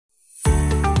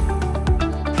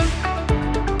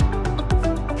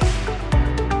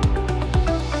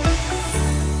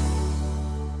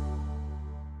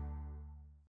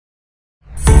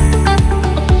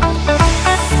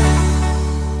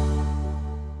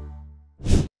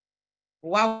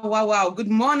Wow, wow, wow. Good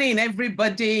morning,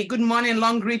 everybody. Good morning,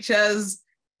 Long Reachers.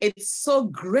 It's so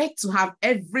great to have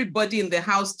everybody in the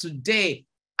house today.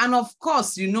 And of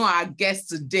course, you know our guest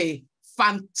today,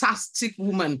 fantastic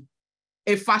woman,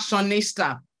 a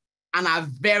fashionista, and our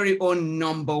very own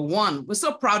number one. We're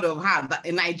so proud of her that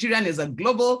a Nigerian is a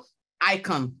global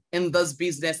icon in this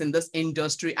business, in this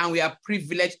industry, and we are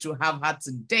privileged to have her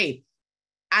today.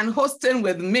 And hosting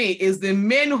with me is the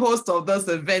main host of this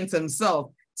event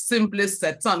himself, Simply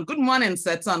Seton. Good morning,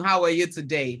 Seton. How are you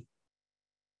today?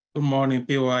 Good morning,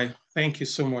 PY. Thank you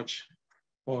so much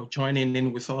for joining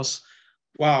in with us.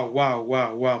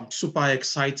 Wow. I'm super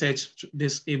excited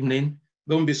this evening.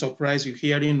 Don't be surprised you're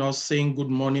hearing us saying good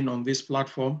morning on this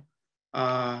platform.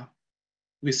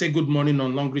 We say good morning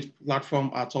on Long Reach platform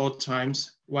at all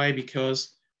times. Why?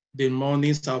 Because the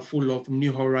mornings are full of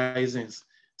new horizons.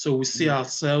 So we see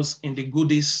ourselves in the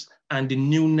goodies and the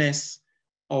newness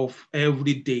of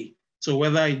every day. So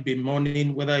whether it be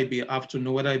morning, whether it be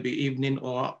afternoon, whether it be evening,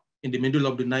 or in the middle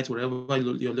of the night, wherever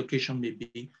your location may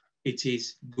be, it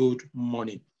is good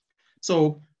morning.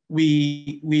 So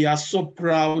we are so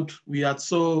proud, we are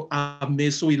so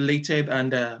amazed, so elated,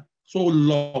 and so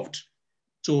loved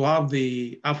to have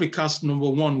the Africa's number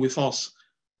one with us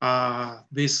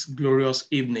this glorious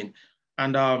evening.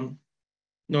 And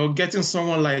getting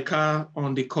someone like her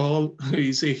on the call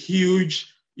is a huge,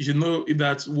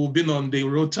 that we've been on the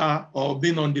rota or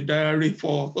been on the diary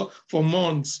for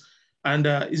months. And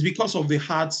it's because of the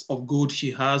heart of gold she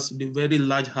has, the very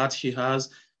large heart she has.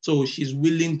 So she's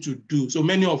willing to do. So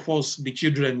many of us, the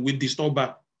children, we disturb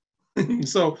her.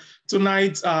 So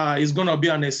tonight is going to be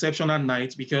an exceptional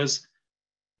night because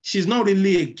she's not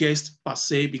really a guest per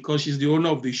se because she's the owner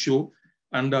of the show.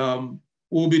 And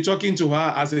we'll be talking to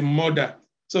her as a mother.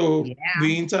 So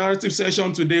the interactive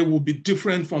session today will be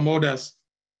different from others.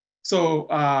 So,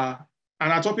 and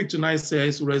our topic tonight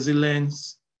says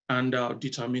resilience and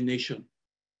determination.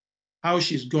 How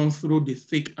she's gone through the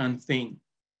thick and thin.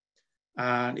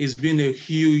 And it's been a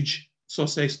huge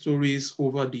success stories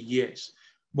over the years.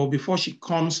 But before she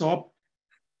comes up,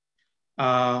 we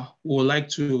would like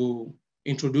to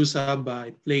introduce her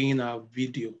by playing a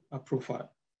video, a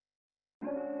profile.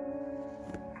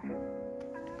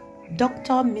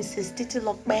 Dr. Mrs. Titi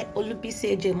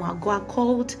Ejimagwa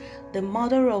called the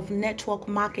mother of network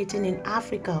marketing in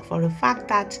Africa for the fact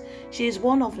that she is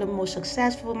one of the most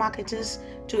successful marketers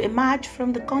to emerge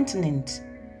from the continent.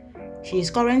 She is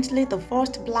currently the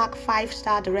first Black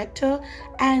 5-star director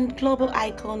and global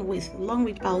icon with Long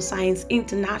Reach Bioscience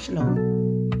International.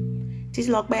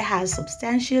 Titi has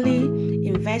substantially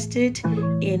invested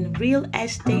in real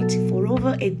estate for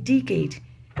over a decade.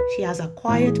 She has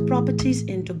acquired properties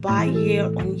in Dubai year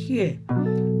on year.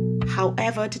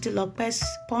 However, Titi Lokpe's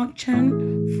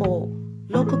penchant for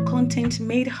local content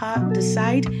made her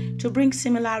decide to bring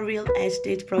similar real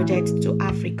estate projects to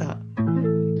Africa.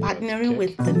 Partnering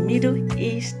with the Middle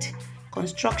East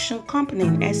construction company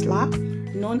in Esla,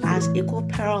 known as Eco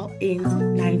Pearl in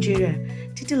Nigeria.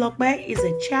 Titi Lokpe is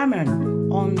a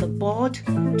chairman on the board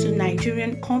to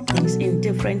Nigerian companies in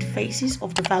different phases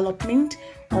of development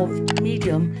of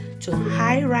medium to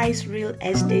high-rise real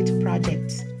estate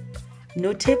projects,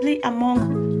 notably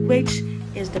among which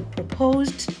is the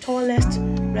proposed tallest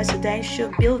residential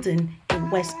building in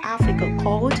West Africa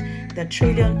called the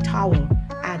Trillion Tower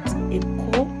at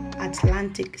Eko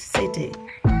Atlantic City.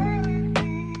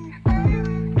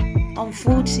 On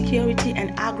food security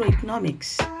and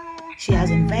agroeconomics, she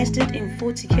has invested in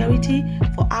food security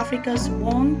for Africa's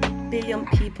 1 billion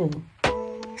people,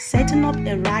 setting up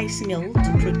a rice mill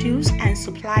to produce and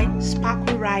supply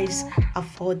sparkle rice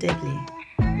affordably.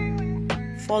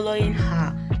 Following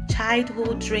her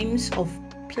childhood dreams of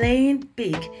playing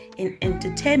big in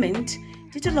entertainment,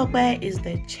 Titi Lokpe is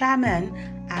the chairman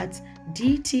at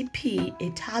DTP,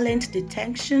 a talent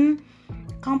detection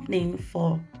company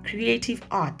for creative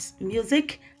arts,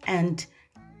 music, and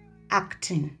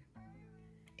acting.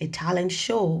 A talent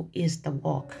show is the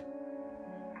work.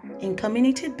 In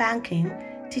community banking,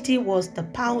 Titi was the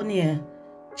pioneer,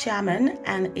 chairman,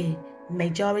 and a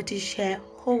majority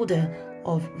shareholder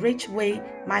of Richway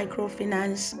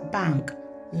Microfinance Bank,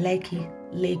 Lekki,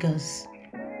 Lagos.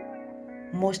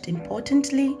 Most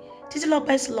importantly, Titi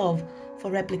Lokpe's love for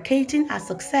replicating her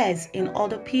success in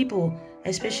other people,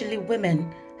 especially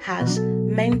women, has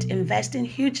meant investing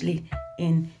hugely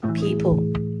in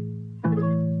people.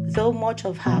 Though much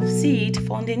of her seed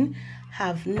funding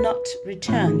have not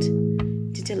returned,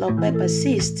 Titi Lokpe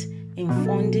persists in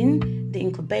funding the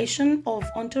incubation of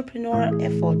entrepreneurial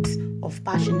efforts of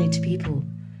passionate people.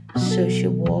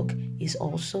 Social work is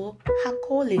also her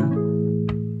calling.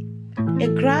 A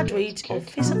graduate of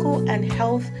Physical and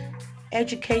Health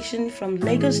Education from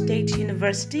Lagos State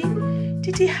University,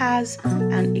 Titi has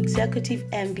an Executive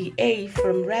MBA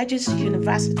from Regis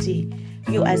University,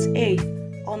 USA,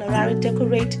 Honorary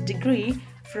Doctorate degree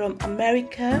from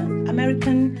American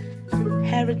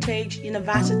Heritage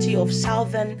University of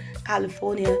Southern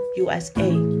California,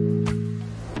 USA.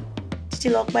 Titi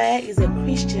Lokbe is a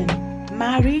Christian,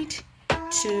 married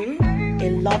to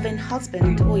a loving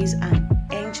husband who is an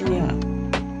engineer.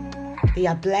 They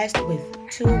are blessed with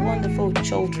 2 wonderful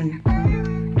children.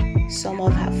 Some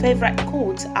of her favorite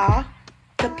quotes are,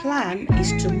 "The plan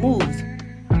is to move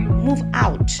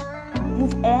out,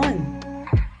 move on,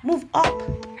 move up,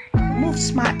 move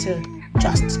smarter,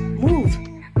 just move."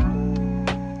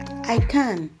 I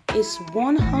can is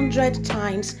 100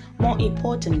 times more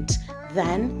important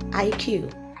than IQ.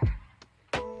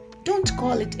 Don't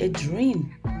call it a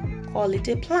dream, call it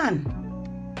a plan.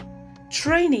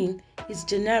 Training is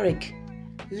generic,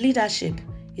 leadership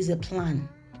is a plan.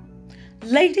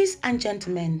 Ladies and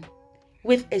gentlemen,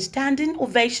 with a standing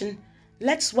ovation,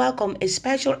 let's welcome a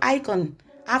special icon,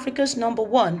 Africa's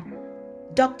 #1,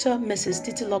 Dr. Mrs.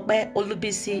 Titi Lokbe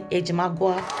Olubisi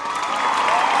Ejimagwa.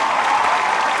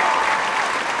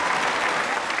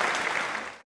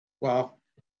 Wow,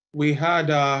 we had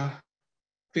a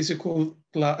physical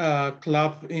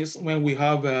clap when we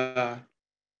have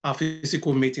our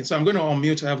physical meeting. So I'm going to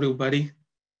unmute everybody.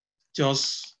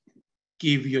 Just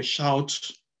give your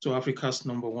shout to Africa's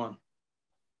 #1.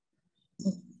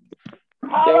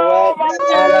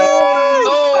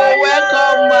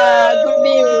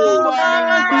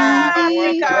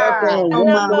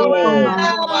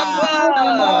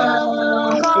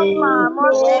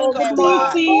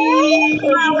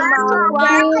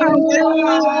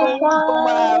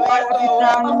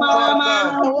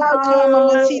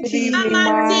 Welcome. Good evening.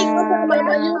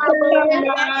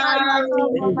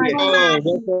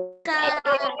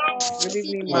 Good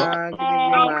evening, ma.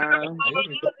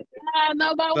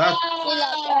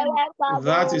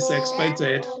 That is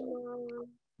expected.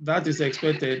 That is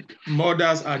expected.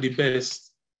 Mothers are the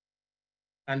best.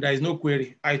 And there is no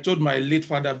query. I told my late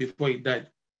father before he died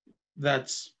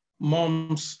that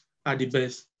moms are the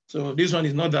best. So this one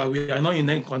is not that we are not in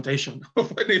any contention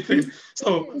of anything.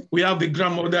 So we have the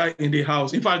grandmother in the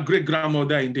house. In fact, great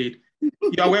grandmother indeed.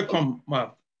 You are welcome,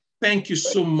 ma. Thank you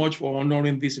so much for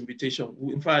honoring this invitation.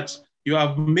 In fact, you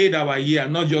have made our year,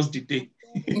 not just the day.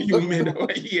 You made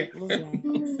our year.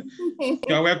 You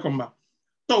are welcome, ma.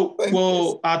 So,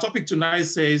 well, our topic tonight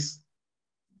says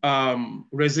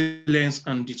resilience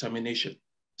and determination.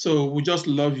 So we just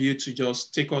love you to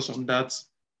just take us on that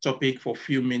topic for a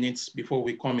few minutes before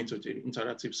we come into the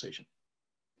interactive session.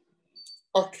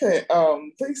 Okay,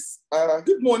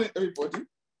 good morning, everybody.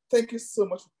 Thank you so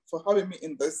much for having me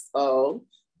in this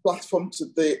platform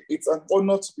today. It's an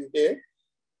honor to be here.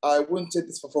 I wouldn't take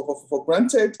this for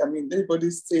granted. I mean, everybody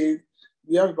says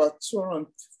we have about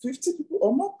 250 people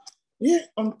or more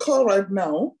on call right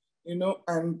now, you know,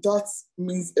 and that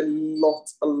means a lot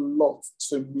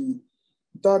to me.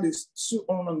 That is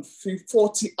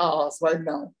 240 hours right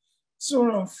now.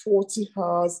 240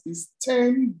 hours is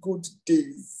 10 good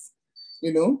days,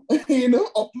 you know,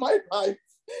 of my life.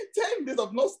 10 days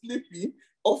of not sleeping,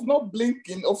 of not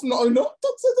blinking, of not,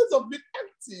 of being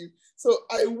active. So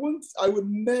I would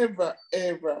never,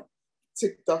 ever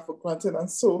take that for granted.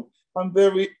 And so I'm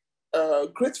very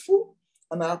grateful,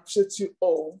 and I appreciate you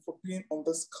all for being on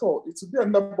this call. It would be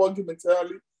another ballgame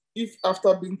entirely if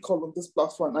after being called on this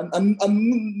platform and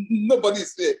nobody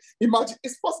is there. Imagine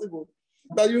it's possible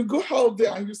that you go out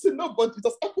there and you see nobody. It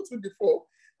has happened to me before.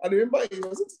 I remember it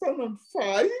was in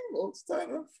 2005 or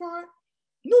 2005.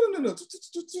 No,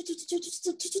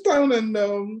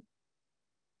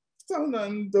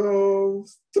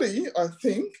 2003, I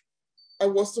think. I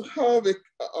was to have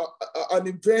an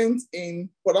event in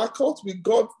Port Harcourt. We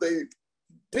got the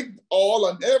big hall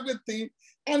and everything,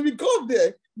 and we got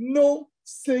there. No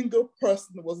single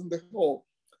person was in the hall,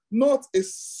 not a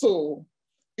soul.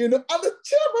 You know, and the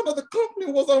chairman of the company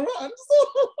was around. So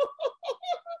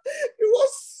it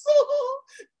was so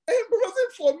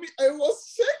embarrassing for me. I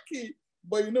was shaky.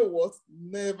 But you know what?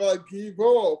 Never give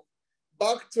up.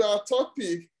 Back to our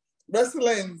topic,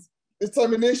 resilience,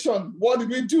 determination. What did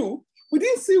we do? We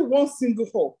didn't see one single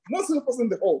person in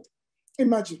the hall.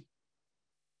 Imagine.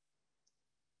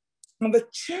 And the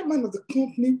chairman of the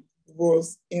company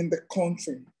was in the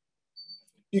country.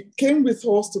 He came with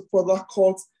us to Port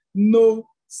Harcourt, no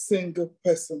single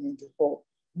person in the hall.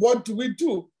 What do we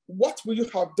do? What will you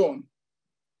have done?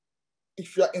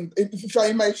 If you are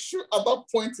in my shoe at that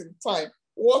point in time,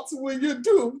 what will you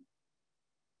do?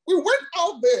 We went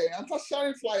out there and started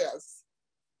sharing flyers.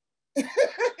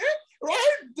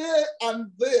 Right there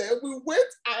and there, we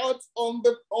went out on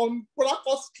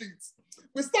Port Street.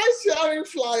 We started sharing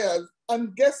flyers,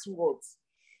 and guess what?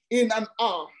 In an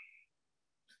hour,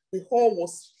 the hall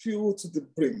was filled to the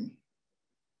brim.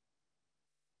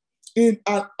 In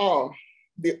an hour,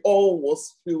 the hall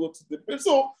was filled to the brim.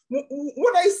 So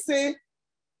when I say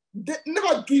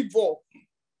never give up,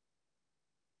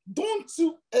 don't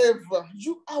you ever,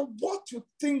 you are what you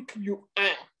think you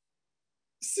are.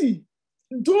 See,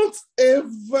 don't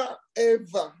ever,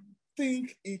 ever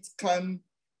think it will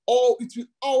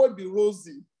always be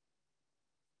rosy.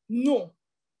 No,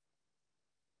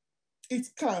 it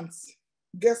can't.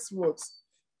 Guess what?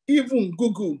 Even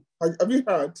Google, have you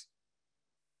heard?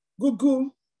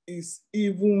 Google is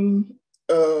even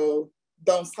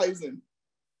downsizing.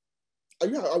 Are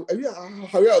you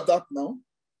aware of that now?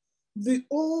 The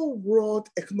whole world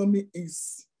economy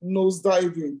is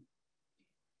nosediving.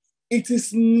 It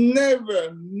is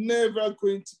never, never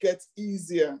going to get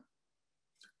easier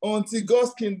until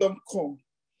God's kingdom comes.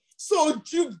 So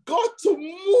you've got to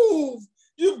move.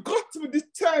 You've got to be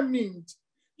determined.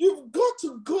 You've got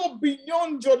to go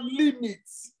beyond your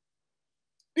limits.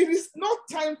 It is not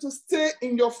time to stay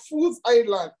in your fool's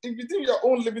island, within your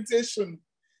own limitation.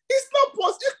 It's not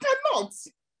possible. You cannot.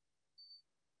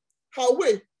 Her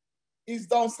way is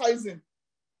downsizing.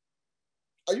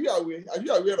 Are you aware? Are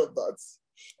you aware of that?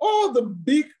 All the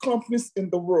big companies in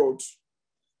the world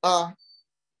are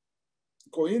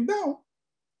going down.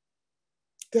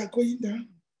 They are going down.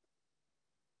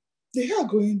 They are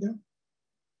going down.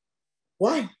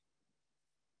 Why?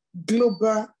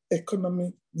 Global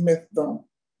economic meltdown.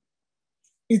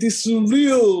 It is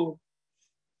real.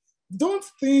 Don't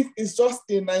think it's just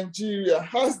in Nigeria.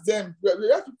 Ask them. We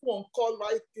have people on call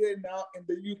right here now in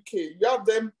the UK. We have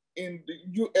them in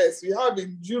the US. We have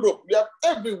in Europe. We have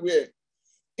everywhere.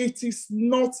 It is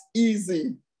not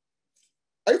easy.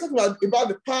 Are you talking about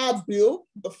the power bill,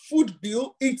 the food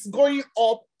bill? It's going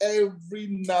up every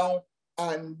now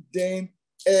and then,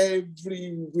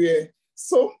 everywhere.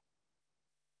 So,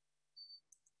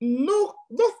 no,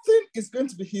 nothing is going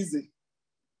to be easy.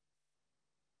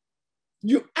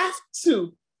 You have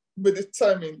to be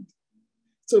determined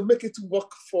to make it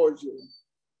work for you.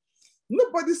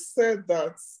 Nobody said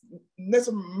that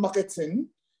network marketing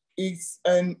is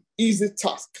an easy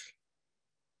task.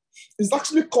 It's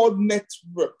actually called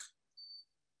network.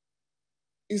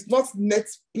 It's not net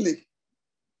play.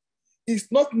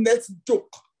 It's not net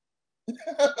joke.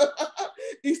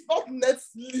 It's not net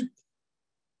sleep.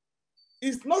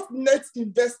 It's not net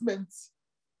investment.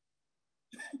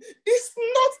 It's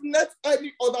not net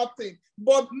any other thing,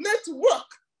 but network.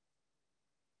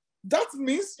 That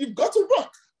means you've got to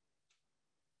work.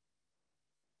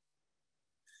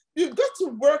 You've got to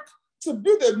work to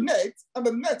build a net, and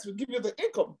the net will give you the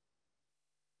income.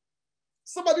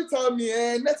 Somebody tell me,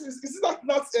 net is that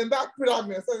not in that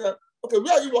pyramid? I say, okay,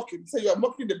 where are you working? Say, you are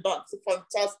working in the bank. So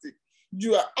fantastic.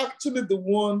 You are actually the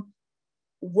one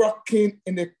working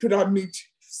in a pyramid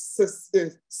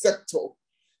sector.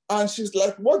 And she's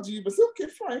like, what do you? I say, okay,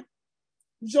 fine.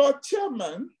 Your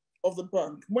chairman of the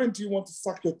bank, when do you want to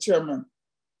sack your chairman?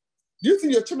 Do you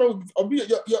think your chairman will be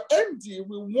your MD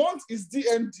will want his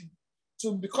DMD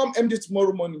to become MD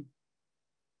tomorrow morning?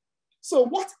 So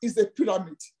what is a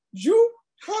pyramid? You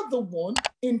are the one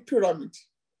in pyramid.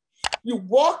 You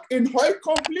work in oil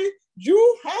company,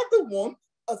 you are the one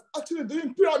that's actually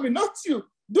doing pyramid, not you.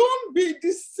 Don't be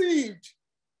deceived.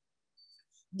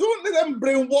 Don't let them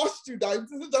brainwash you that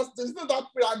this is not that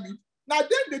pyramid. Now then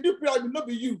they do pyramid, not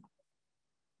be you.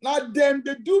 Now then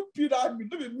they do pyramid,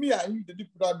 not be me and you, they do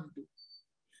pyramid.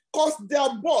 Because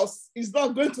their boss is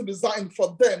not going to resign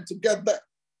for them to get there.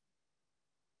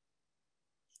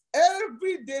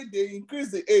 Every day they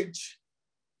increase the age.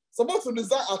 Supposed to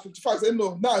resign at 55, say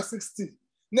no, now 60.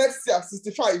 Next year,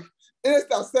 65. Next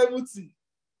year, 70.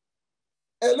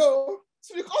 Hello?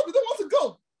 So because we don't want to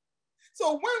go.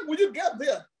 So when will you get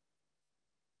there?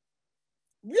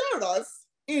 Whereas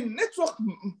in network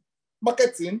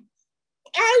marketing,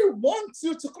 I want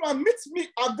you to come and meet me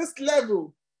at this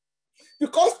level.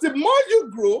 Because the more you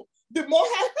grow, the more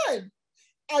I earn.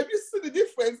 Have you seen the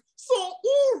difference? So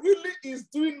who really is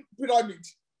doing pyramid?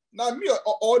 Now me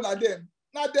or not them?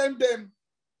 Not them,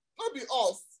 not be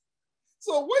us.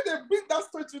 So when they bring that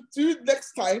story to you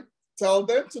next time, tell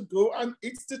them to go and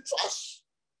eat the trash.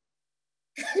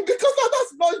 Because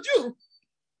that's not you.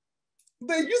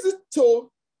 They use it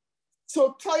to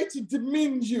try to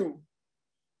demean you,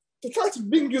 to try to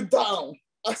bring you down,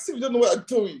 as if you don't know what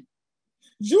you're doing.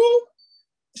 You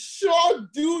sure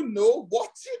do know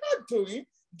what you are doing.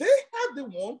 They are the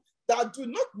ones that do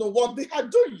not know what they are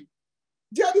doing.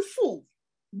 They are the fool.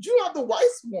 You are the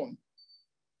wise one.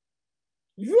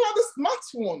 You are the smart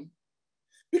one.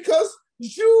 Because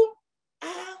you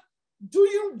are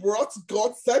doing what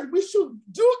God said we should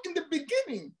do in the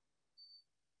beginning.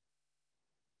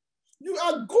 You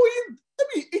are going, I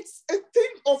mean, it's a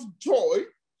thing of joy.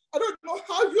 I don't know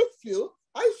how you feel.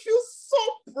 I feel so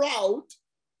proud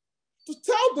to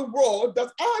tell the world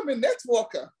that I am a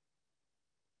networker.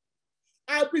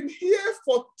 I've been here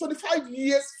for 25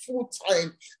 years full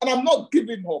time, and I'm not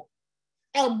giving up.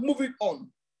 I'm moving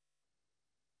on.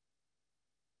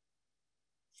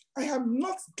 I am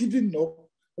not giving up.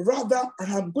 Rather, I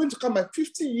am going to come my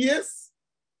 50 years,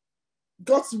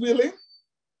 God's willing.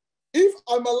 If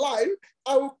I'm alive,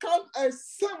 I will count as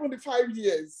 75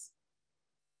 years.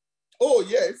 Oh,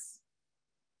 yes.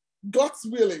 God's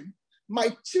willing. My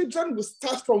children will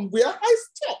start from where I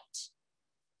stopped.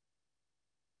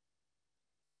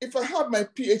 If I have my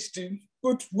PhD,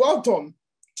 good, well done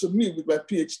to me with my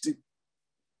PhD.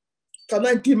 Can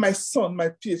I give my son my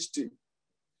PhD?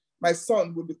 My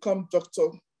son will become doctor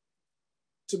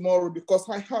tomorrow because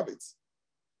I have it.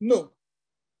 No.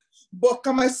 But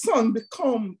can my son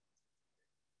become,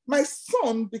 my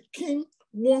son became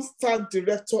one-star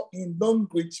director in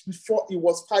language before he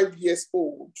was 5 years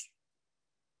old.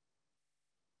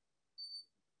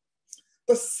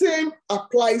 The same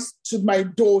applies to my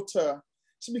daughter.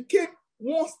 She became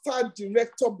one-star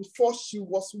director before she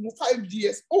was 5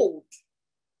 years old.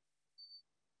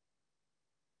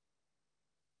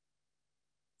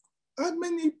 How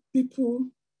many people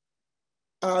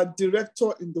are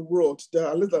director in the world that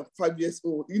are less than 5 years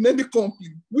old in any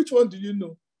company? Which one do you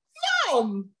know?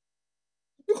 None.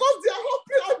 Because they are whole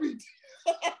pyramid.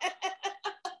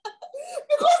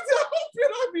 Because they are whole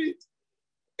pyramid.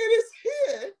 It is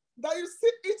here that you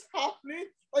see it happening,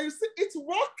 that you see it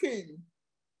working.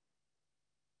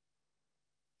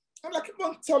 And I keep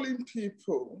on telling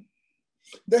people,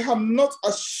 they are not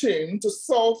ashamed to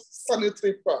sell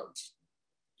sanitary pads.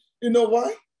 You know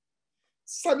why?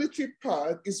 Sanitary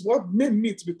pad is what made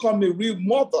me to become a real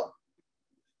mother,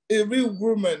 a real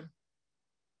woman.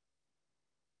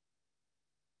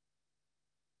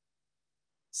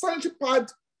 Sanitary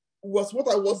pad was what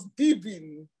I was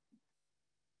given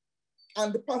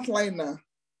and the pant liner.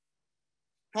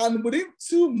 And within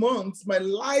 2 months, my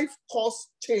life course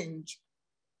changed.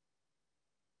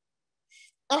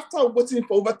 After waiting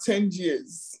for over 10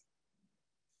 years,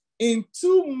 in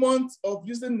 2 months of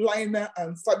using liner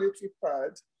and sanitary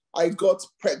pad, I got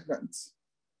pregnant.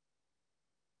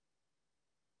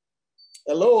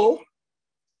 Hello?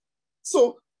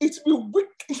 So it will be,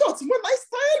 when I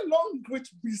started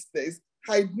language business,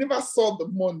 I never saw the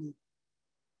money.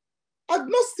 I did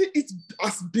not see it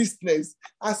as business.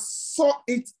 I saw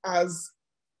it as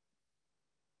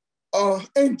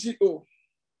NGO.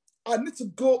 I need to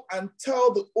go and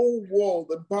tell the whole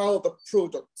world about the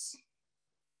products.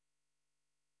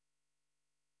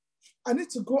 I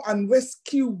need to go and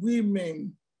rescue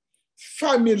women,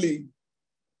 family.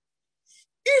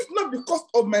 If not because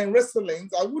of my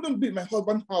wrestlings, I wouldn't be in my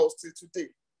husband's house till today.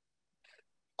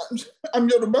 I'm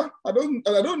Yoruba. I don't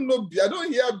know Bia. I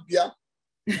don't hear Bia.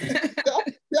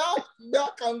 Bia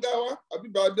Kangawa. Are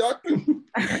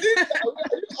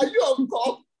you on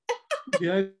top?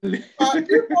 Yeah. You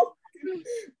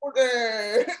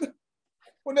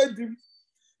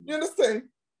understand?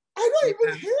 I don't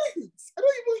even hear it. I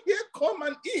don't even hear come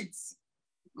and eat.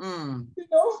 You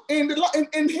know,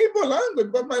 in Hebrew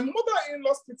language, but my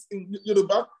mother-in-law speaks in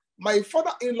Yoruba, my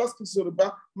father-in-law speaks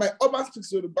Yoruba, my husband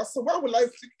speaks Yoruba, so why will I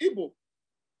speak Igbo?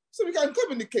 So we can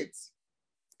communicate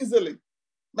easily.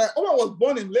 My husband was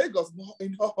born in Lagos,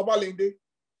 in Obalende.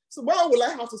 So why will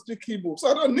I have to speak Igbo?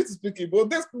 So I don't need to speak Igbo.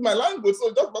 They speak my language,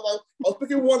 so just because I was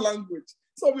speaking one language.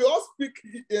 So we all speak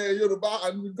Yoruba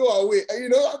and we go away, and you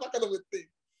know, that kind of a thing.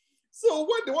 So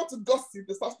when they want to gossip,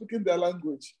 they start speaking their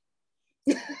language.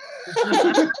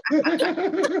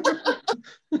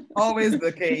 Always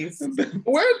the case.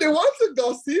 When they want to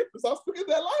gossip, they start speaking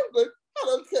their language. I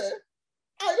don't care.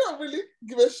 I don't really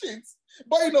give a shit.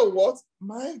 But you know what?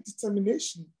 My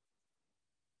determination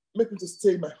made me to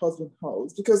stay in my husband's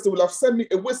house because they will have sent me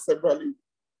away severally.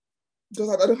 Because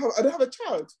I don't have a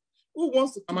child. Who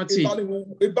wants to keep a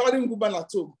barren woman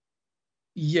at home?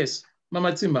 Yes,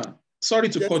 Mama Timba, sorry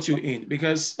to cut you in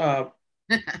because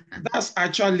that's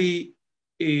actually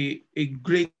a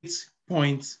great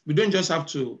point. We don't just have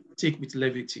to take with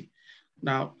levity.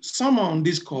 Now, some on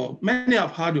this call, many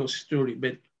have heard your story,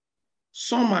 but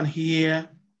someone here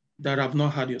that have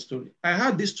not heard your story. I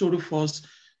heard this story first.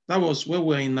 That was when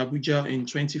we were in Abuja in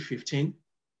 2015.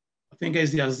 I think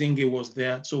SD Azinge was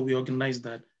there, so we organized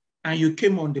that. And you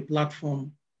came on the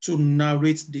platform to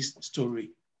narrate this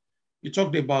story. You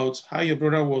talked about how your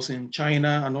brother was in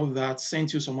China and all that,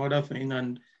 sent you some other thing,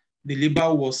 and the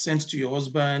liver was sent to your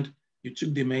husband. You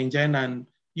took the mangina, and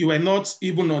you were not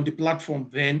even on the platform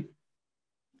then,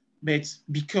 but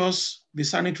because the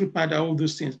sanitary pad, all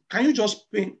those things, can you just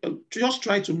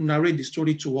try to narrate the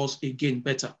story to us again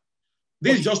better?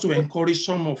 This is just to encourage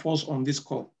some of us on this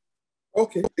call.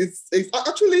 Okay, it's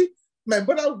actually, my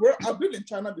brother, I've been in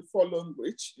China before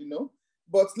Longreach, you know,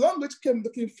 but Longreach came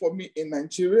looking for me in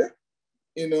Nigeria,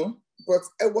 you know, but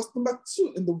I was number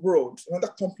 2 in the world, another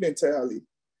company entirely.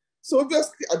 So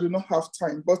obviously I do not have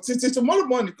time, but tomorrow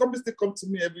morning, companies, they come to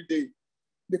me every day.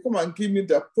 They come and give me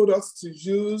their products to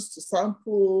use, to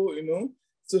sample, you know,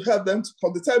 to help them to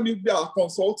come. They tell me we are a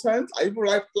consultant. I even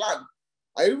write plan.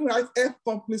 I even write help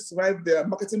companies to write their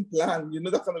marketing plan, you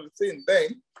know, that kind of thing.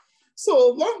 Then,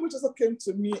 so Longreach also came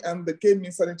to me and they gave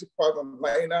me sanitary pad and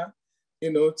liner,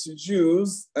 you know, to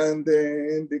use. And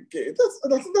then they gave,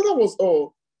 that was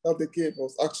all that they gave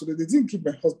us. Actually, they didn't give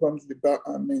my husband liver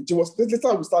and meningitis. It was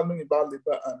later we started knowing about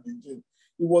liver and meningitis.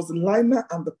 It was the liner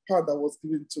and the pad that was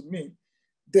given to me.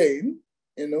 Then,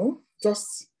 you know,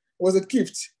 just was a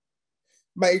gift.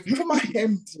 My former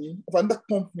MD of another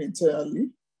company entirely,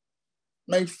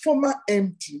 my former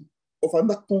MD of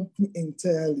another company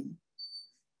entirely,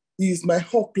 is my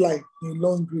hotline in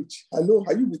Longreach. Hello,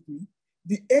 are you with me?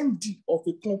 The MD of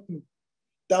a company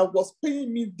that was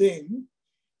paying me then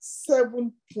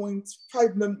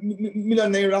 7.5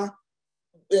 million naira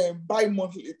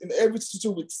bi-monthly in every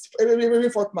 2 weeks, every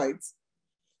fortnight.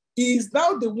 He is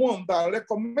now the one that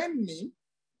recommended me,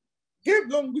 gave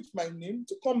Longreach my name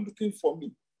to come looking for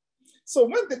me. So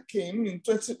when they came in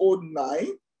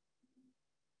 2009,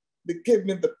 they gave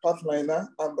me the pathfinder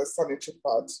and the sanitary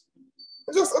pad.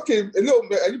 I just, okay, hello,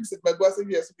 I used to say, my boy said,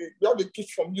 yes, okay, we have a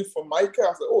gift from you from Michael.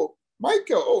 I said, oh,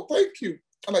 Michael, oh, thank you.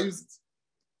 And I used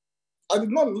it. I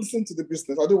did not listen to the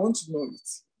business. I don't want to know it.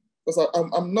 Because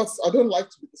I don't like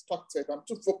to be distracted. I'm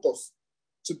too focused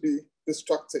to be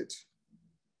distracted.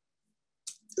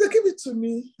 They gave it to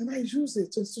me and I used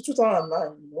it since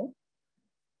 2009, you know.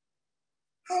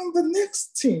 And the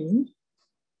next thing,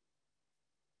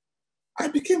 I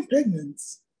became pregnant,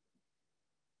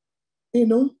 you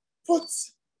know. But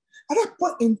at that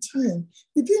point in time,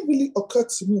 it didn't really occur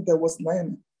to me there was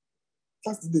liner.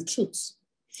 That's the truth.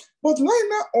 But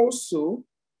liner also,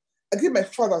 I gave my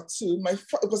father too,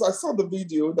 because I saw the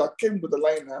video that came with the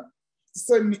liner,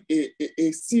 sent me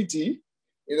a CD.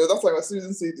 You know, that's why I was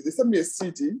using CD. They sent me a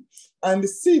CD, and the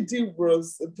CD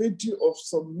was a video of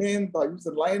some men that use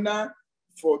the liner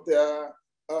for their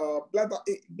bladder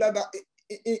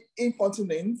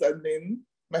incontinence, and then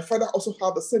my father also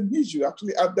had the same issue,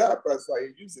 actually had diapers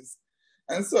that he uses.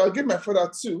 And so I gave my father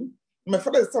too. My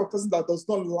father is the type of person that does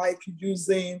not like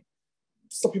using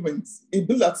supplements. He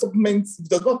believes that supplements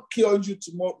does not cure you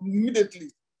tomorrow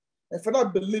immediately. My father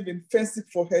believes in fencing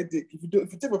for headache. If you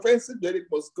take a fencing, the headache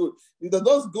must go. If it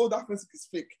does not go, that fencing is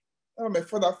fake. That's my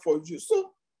father for you.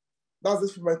 So that's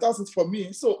it for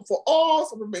me. So for all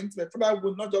supplements, my father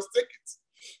will not just take it.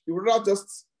 He will not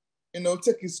just, you know,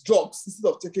 take his drugs instead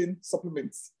of taking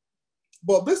supplements.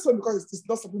 But this one, because it's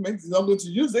not supplements, he's not going to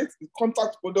use it. It's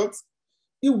contact products.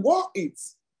 He wore it.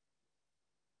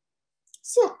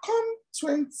 So come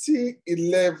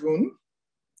 2011,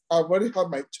 I've already had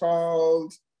my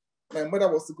child. My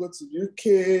mother was to go to UK.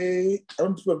 I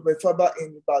went to my father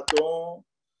in Ibadan.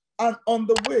 And on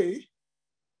the way,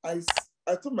 I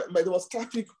told there was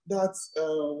traffic that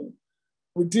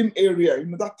within area, you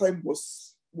know, that time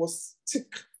was thick.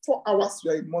 4 hours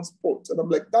we are in one spot. And I'm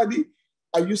like, Daddy,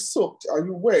 are you soaked? Are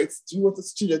you wet? Do you want to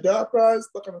change your diapers?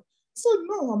 That kind of. So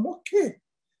no, I'm okay.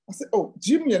 I said, oh,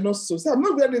 Jimmy, you're not so. I said, I'm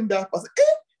not wearing diapers. I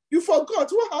said, you forgot.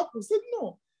 What happened? I said,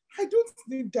 no, I don't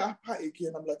need diaper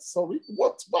again. I'm like, sorry,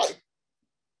 what? Why?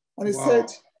 And he said,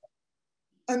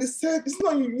 it's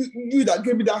not you that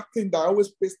gave me that thing that I always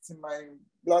paste in my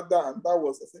bladder. And that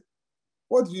was, I said,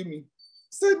 what do you mean? He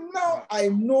said, now I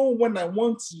know when I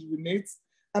want to urinate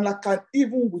and I can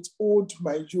even withhold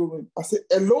my urine. I said,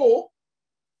 hello?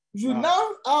 You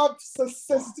now have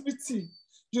sensitivity.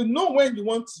 You know when you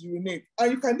want to urinate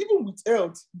and you can even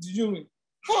withhold the urine.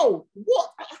 How? What?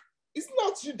 It's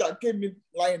not you that gave me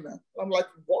liner. I'm like,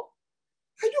 what?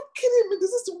 Are you kidding me?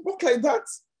 Does this work like that?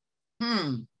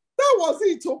 That was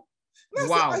it. Oh.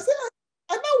 Wow. I said,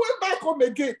 I now went back home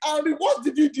again and rewatched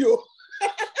the video.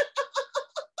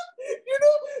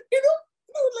 you know,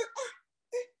 like,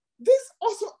 this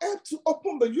also helps to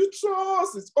open the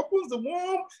uterus, it opens the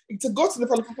womb, it goes to the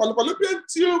fallopian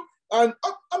tube, and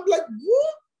I'm like,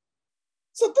 what?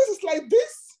 So this is like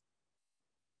this?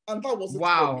 And that was it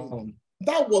for me.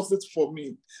 That was it for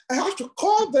me. I have to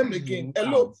call them again.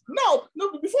 Hello. Now,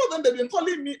 no, before then, they've been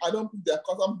calling me. I don't pick their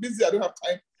calls. I'm busy. I don't have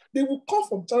time. They will come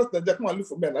from China to Nigeria, come and look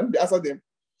for me, and they answer them.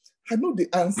 I know the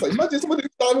answer. Imagine somebody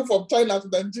traveling from China to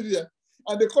Nigeria,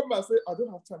 and they come and say, I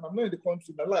don't have time. I'm not in the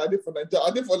country. I'm like, are they for Nigeria?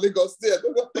 Are they for Lagos?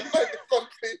 I'm not in the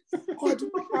country. Because I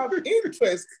do not have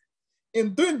interest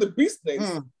in doing the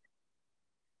business.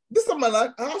 This time I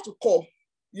have to call.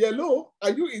 Hello, are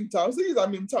you in town? Say, yes,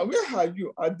 I'm in town. Where are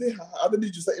you? Are they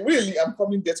did you say, really, I'm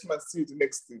coming there to come and see you the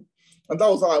next thing. And that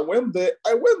was how I went there.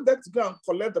 I went there to go and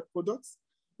collect the products,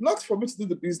 not for me to do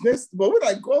the business, but when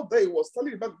I got there, it was telling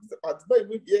me about the business. I did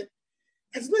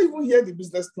not even hear the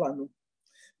business plan.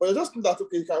 But I just knew that,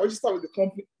 okay, you can register with the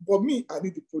company. But me, I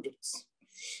need the products.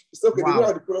 It's okay, they don't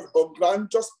have the products on ground,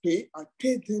 just pay. I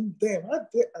paid them right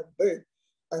there and then.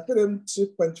 I paid them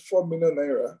 2.4 million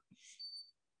naira.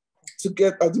 To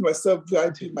get, I do myself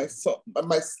VIP, my son,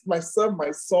 my son, my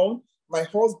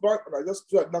husband, and I just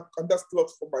do and that's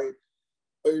clothes for my,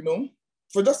 I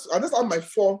just had my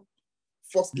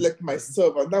first leg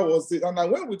myself, and that was it. And I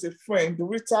went with a friend, the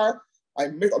Rita. I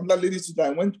met another lady today. I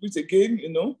went with again,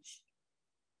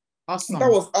 Awesome.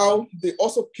 That was how they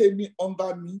also came in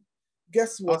under me.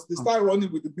 Guess what? Awesome. They started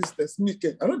running with the business. Me,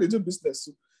 I know they do business.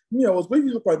 So me, I was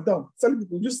waking up and down, telling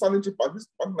people, use sanitary pad, use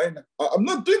liner. I'm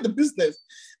not doing the business.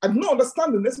 I do not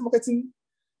understand the next marketing,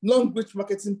 long-range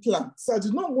marketing plan. So I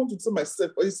did not want to tell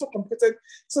myself, but it's so complicated,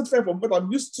 so different from what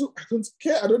I'm used to. I don't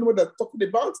care. I don't know what they're talking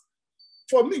about.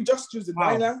 For me, just use the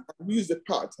liner and we use the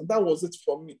pad. And that was it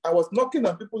for me. I was knocking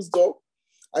on people's door.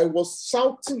 I was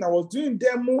shouting. I was doing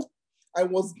demo. I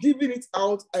was giving it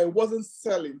out. I wasn't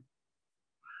selling.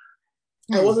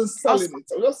 I wasn't selling it.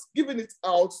 I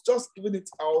was just giving it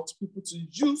out to people to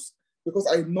use because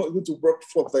I know it's going to work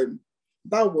for them.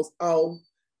 That was how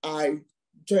I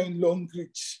joined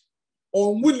Longreach.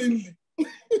 Unwillingly.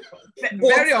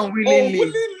 Very unwillingly.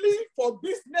 Unwillingly for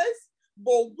business,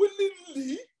 but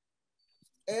willingly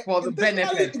for the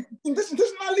benefit.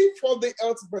 Intentionally for the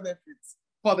health benefits.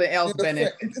 For the health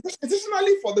benefits.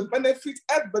 Intentionally for the benefits,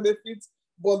 health benefits,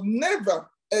 but never,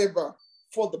 ever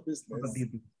for the business.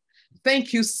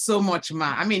 Thank you so much,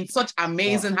 Ma. I mean, such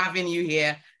amazing having you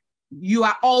here. You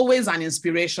are always an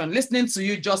inspiration. Listening to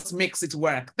you just makes it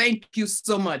work. Thank you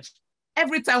so much.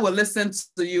 Every time we listen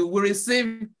to you, we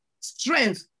receive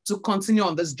strength to continue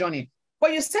on this journey.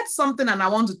 But you said something, and I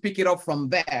want to pick it up from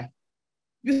there.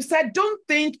 You said, don't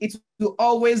think it will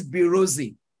always be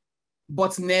rosy,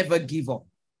 but never give up.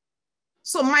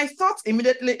 So my thought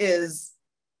immediately is,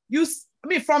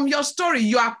 from your story,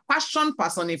 you are passion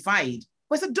personified.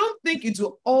 But I said, don't think it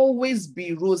will always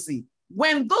be rosy.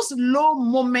 When those low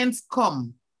moments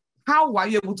come, how were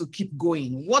you able to keep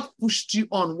going? What pushed you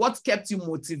on? What kept you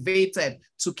motivated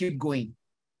to keep going?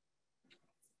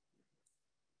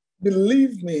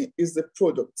 Believe me, it's the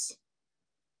product.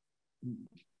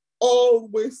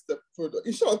 Always the product.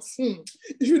 In short,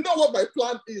 if you know what my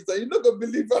plan is, then you're not going to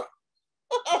believe it.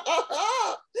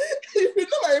 If you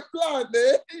know my plan,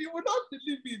 you will not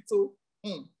believe it. So,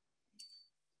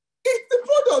 it's the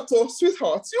product,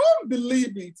 sweetheart. You won't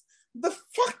believe it. The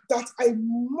fact that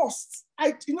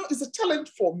it's a challenge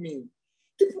for me.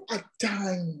 People are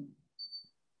dying.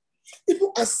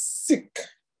 People are sick.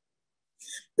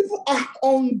 People are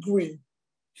hungry.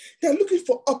 They're looking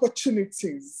for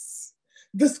opportunities.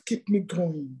 This keeps me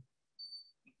going.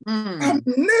 I'm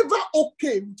never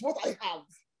okay with what I have.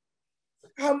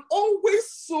 I'm always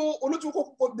so,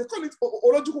 they call it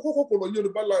Olojukokoko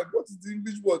Yoruba land. What is the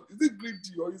English word? Is it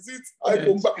greedy or is it?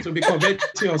 To be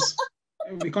covetous.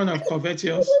 We kind of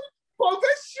covetous.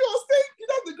 Covetous, thank you.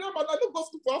 That's the grammar. I don't go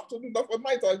school for afternoon, but for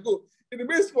night I go. In the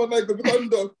basement, I go become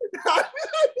dog. I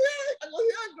go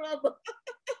hear grammar.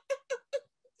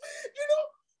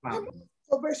 I'm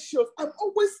covetous. I'm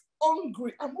always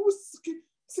hungry. I'm always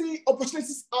seeing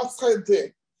opportunities outside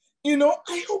there.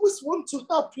 I always want to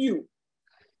help you.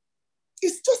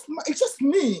 It's just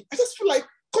me. I just feel like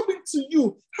coming to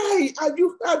you. Hi, have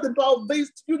you heard about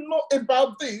this? Do you know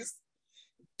about this?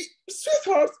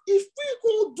 Sweetheart, if we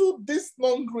go do this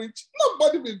Longreach,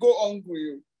 nobody will go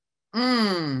hungry.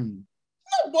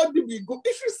 Nobody will go.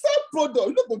 If you sell product,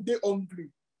 you're not going to get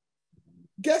hungry.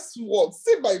 Guess what?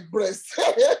 See my breast.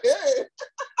 I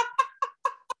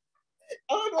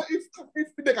don't know if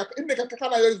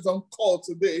Kakana is on call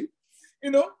today.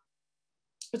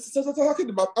 It's talking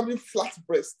about having flat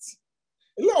breasts.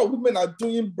 A lot of women are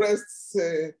doing breasts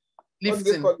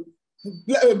lifting.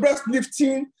 Breast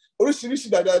lifting, originally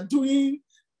that they are doing.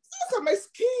 Look at my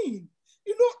skin.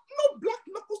 No black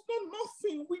knuckles, no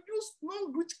nothing. We use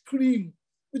Longreach cream,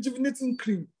 rejuvenating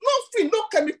cream. Nothing, no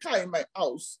chemical in my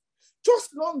house.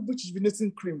 Just Longreach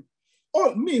rejuvenating cream.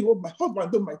 All me, my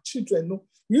husband, and my children, no,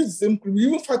 we use the same cream. We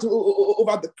even fight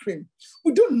over the cream.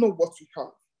 We don't know what we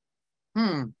have.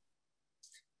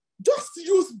 Just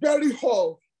use berry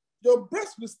oil. Your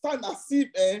breast will stand as if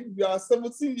you are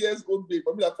 17 years old babe,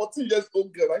 or a 14 years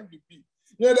old girl, and you be.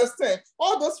 You understand?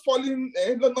 All those falling,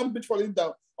 London Bridge falling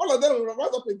down, all of them will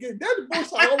rise up again. Then the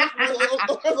bones are always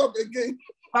rise up again.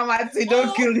 Mama,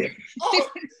 don't kill you.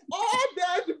 All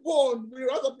dead bone will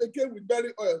rise up again with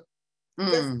berry oil.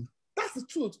 Yes, that's the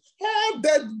truth. All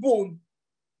dead bone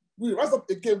will rise up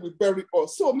again with berry oil.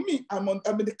 So me, I'm in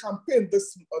the campaign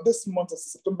this month of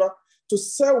September to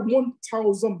sell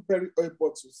 1,000 berry oil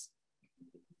bottles.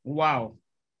 Wow.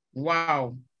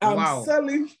 Wow. I'm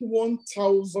selling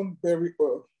 1,000 berry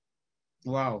oil.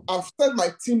 Wow. I've told my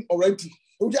team already.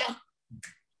 Oh yeah,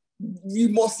 we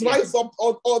must rise up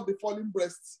all the falling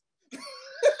breasts.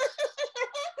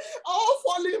 All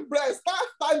falling breasts start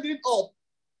standing up.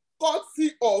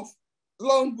 Courtesy of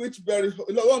Longreach berry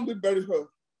oil.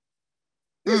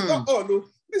 This is not all. No.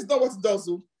 This is not what it does.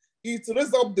 Oh. It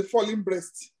raises up the falling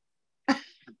breast. And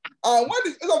when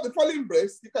it raises up the falling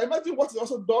breast, you can imagine what it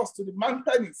also does to the man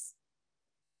penis.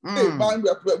 Hey man,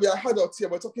 we are hard out here.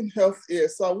 We're talking health here,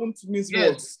 so I won't miss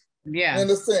words. Yeah. You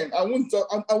understand? I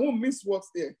won't miss words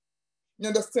here. You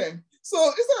understand? So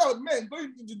instead of men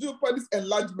going to do penis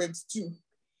enlargement too,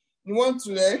 you want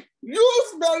to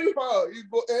use berry oil. You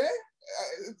go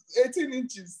 18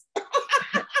 inches.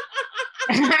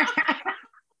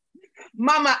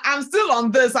 Mama, I'm still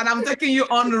on this and I'm taking you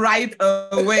on right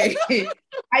away.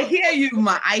 I hear you,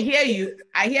 Ma. I hear you.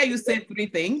 I hear you say three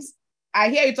things. I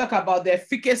hear you talk about the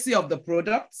efficacy of the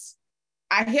products.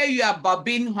 I hear you about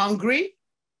being hungry.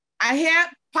 I hear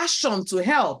passion to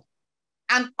help.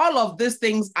 And all of these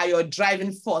things are your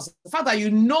driving force. The fact that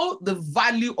you know the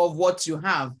value of what you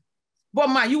have. But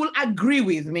Ma, you will agree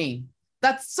with me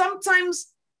that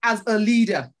sometimes as a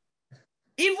leader,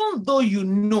 even though you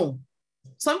know,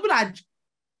 some people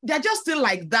they're just still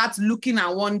like that, looking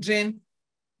and wondering,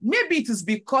 maybe it is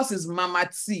because it's Mama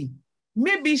T.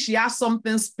 Maybe she has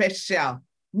something special.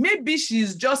 Maybe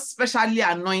she's just specially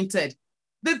anointed.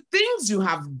 The things you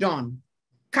have done,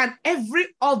 can every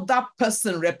other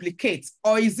person replicate,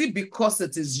 or is it because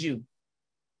it is you?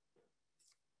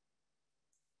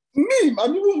 Me,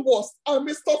 I'm even worse. I'm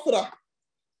a stutterer.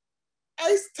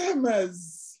 I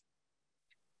stammers.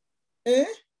 I'm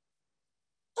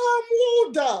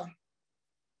older.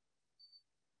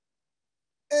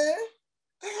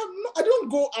 I don't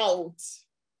go out.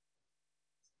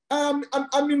 I'm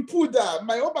in Puda.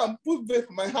 My husband put there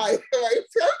for my high. I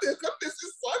tell them, this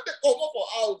is Sunday over for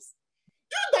house.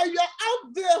 You that you're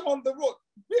out there on the road,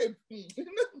 babe. If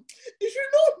you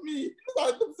know me,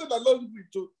 I don't say that long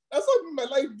video. That's what my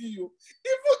life do.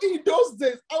 Even in those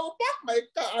days, I will park my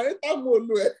car and enter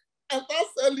Molo and start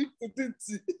selling to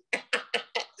Titi.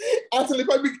 Until the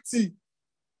public tea.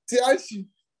 Tiashi.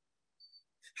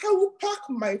 I will park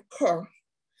my car.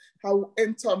 I will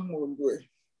enter Molo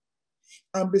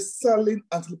and be selling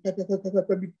until the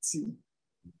public tea.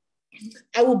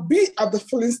 I will be at the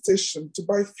filling station to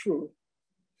buy fuel.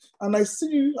 And I see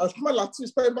you, I smile at you,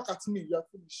 smile back at me, you are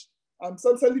finished. I'm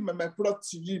selling my product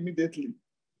to you immediately.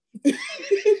 If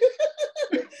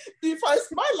I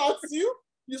smile at you,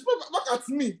 you smile back at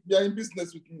me, you are in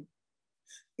business with me.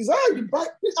 Is that how you buy?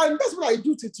 And that's what I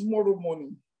do till tomorrow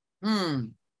morning.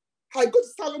 I go to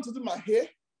salon to do my hair.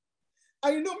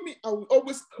 And you know me, I will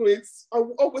always I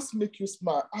will always make you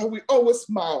smile. I will always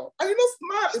smile. And you know,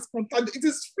 smile is contagious. It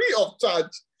is free of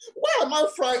charge. Why am I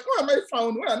frying? Why am I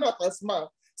found when I know I can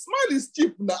smile? Smile is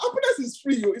cheap now. Happiness is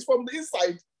free. It's from the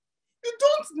inside. You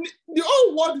don't need, the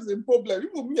whole world is a problem.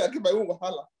 Even me, I get my own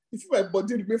wahala. If my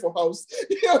body remain for house,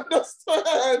 you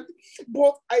understand?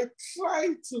 But I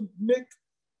try to make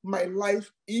my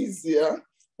life easier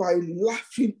by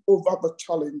laughing over the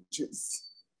challenges.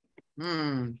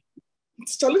 The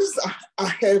challenges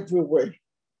are everywhere,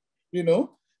 you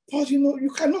know. But you know, you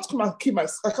cannot come and kill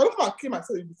myself. I cannot come and kill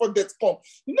myself before death comes.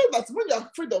 You know that when you're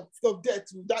afraid of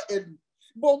death, you die early.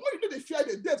 But when you know they fear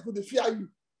the death, go they fear you.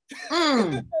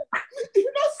 If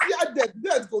you don't fear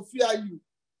death go fear you.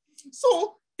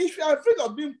 So if you're afraid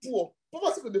of being poor,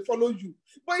 poverty will follow you.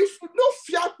 But if you don't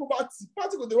fear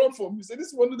poverty will run from you. Say,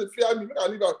 this one they fear me, I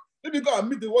live out. Let me go and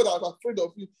meet the world that are afraid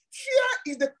of you.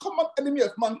 Fear is the common enemy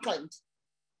of mankind.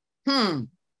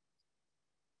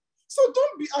 So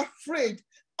don't be afraid.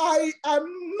 I am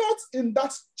not in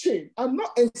that chain. I'm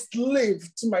not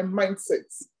enslaved to my mindset.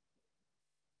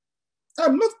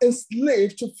 I'm not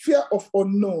enslaved to fear of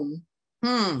unknown.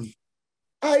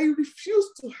 I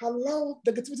refuse to allow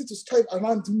negativity to strive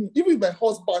around me. Even my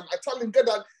husband, I tell him, get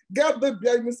there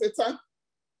behind me, Satan.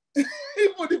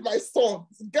 Even if my son,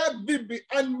 God be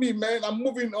behind me, man, I'm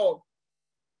moving on.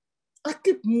 I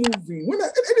keep moving.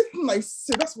 Anything I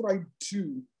say, that's what I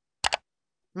do.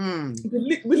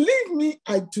 Believe me,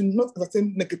 I do not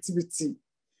entertain negativity.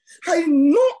 I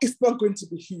know it's not going to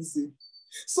be easy.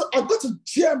 So I've got to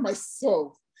cheer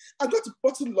myself. I've got to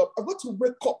bottle up. I've got to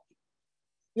wake up.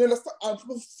 You understand? And for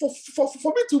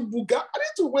me to booga, I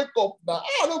need to wake up now.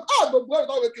 I don't go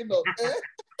not waking up.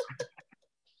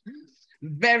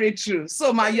 Very true.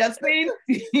 So, Ma, you're saying,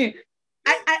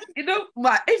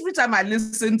 Ma, every time I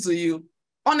listen to you,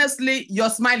 honestly, your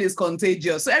smile is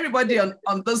contagious. So everybody on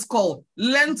this call,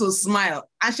 learn to smile.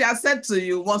 And she has said to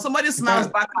you, when somebody smiles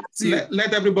back at you,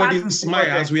 let everybody smile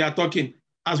as we are talking.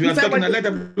 As we are talking, let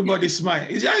everybody smile.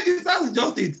 That's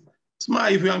just it.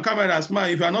 Smile if you're on camera, smile.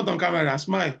 If you're not on camera,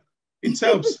 smile. It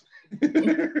helps.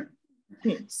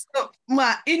 So,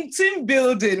 Ma, in team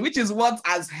building, which is what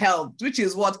has helped, which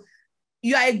is what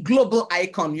you are a global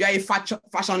icon. You are a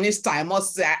fashionista, I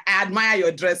must say. I admire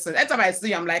your dressing. Every time I see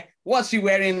you, I'm like, what's she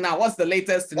wearing now? What's the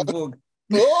latest in Vogue?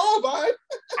 Oh, man.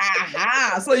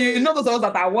 Aha. So you know those of us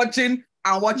that are watching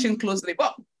and watching closely.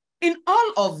 But in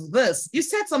all of this, you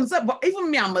said something, but even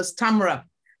me, I'm a stammerer.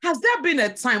 Has there been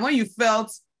a time when you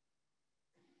felt,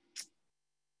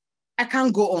 I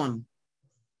can't go on?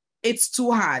 It's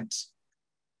too hard.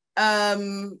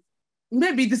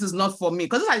 Maybe this is not for me.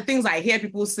 Because these are the things I hear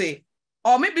people say.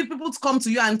 Or maybe people come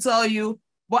to you and tell you,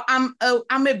 but I'm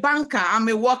a banker, I'm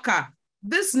a worker.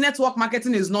 This network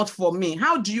marketing is not for me.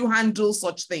 How do you handle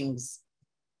such things?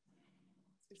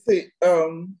 See,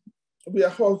 we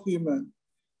are all human.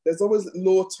 There's always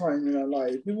low time in our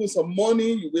life. Even some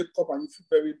morning, you wake up and you feel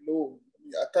very low.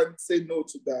 I can't say no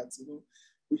to that. You know,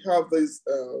 we have this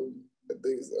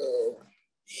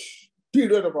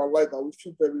period of our life that we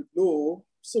feel very low.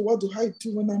 So what do I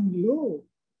do when I'm low?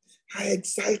 I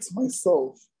excite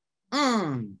myself.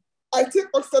 I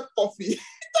take one step coffee.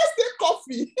 Just take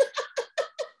coffee.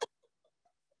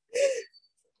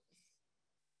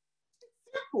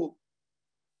 Simple.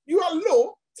 You are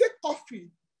low, take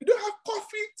coffee. You don't have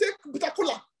coffee, take bitter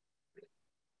cola.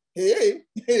 Hey,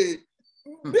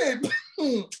 babe.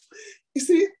 You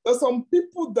see, there's some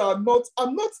people that are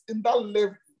not in that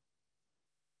level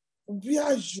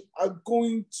where you are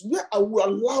going to, where I will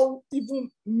allow even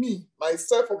me,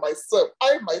 myself or myself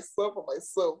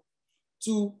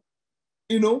to,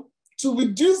 to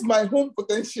reduce my own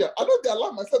potential. I don't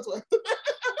allow myself to, I don't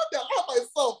allow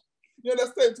myself, you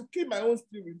understand, to keep my own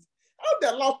spirit. I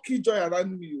don't allow killjoy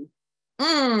around me.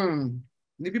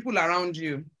 The people around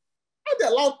you. I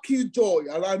don't allow killjoy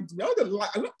around me. I don't allow,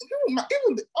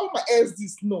 all my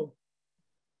SDs know.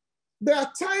 There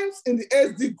are times in the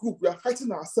SD group we are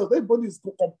fighting ourselves. Everybody is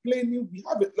complaining. We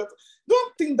have it.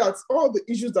 Don't think that all the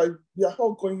issues that we are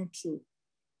all going through,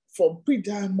 from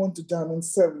pre-Diamond to Diamond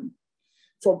 7,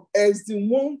 from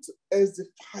SD1 to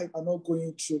SD5 are not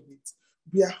going through it.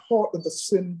 We are all in the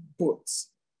same boat.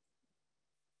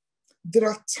 There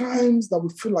are times that we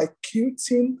feel like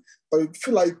quitting, that we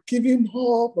feel like giving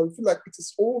up, that we feel like it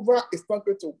is over, it's not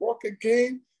going to work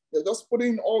again. You're just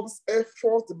putting all this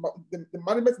effort, the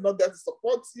management is not there to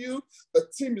support you, the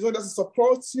team is not there to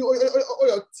support you, or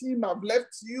your team have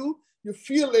left you, you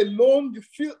feel alone, you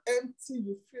feel empty,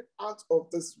 you feel out of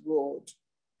this world.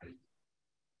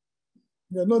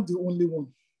 You're not the only one.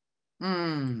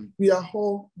 We are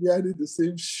all wearing the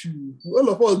same shoe. All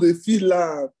of us, they feel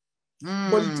loud.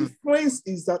 But the difference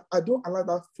is that I don't allow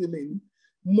that feeling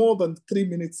more than 3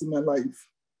 minutes in my life.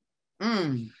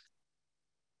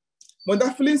 When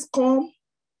that feelings come,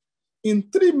 in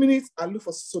 3 minutes, I look for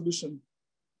a solution.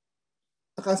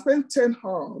 I can spend 10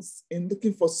 hours in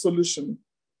looking for a solution.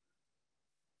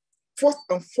 First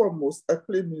and foremost, I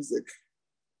play music.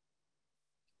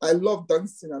 I love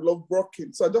dancing, I love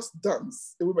rocking, so I just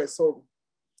dance away my sorrow.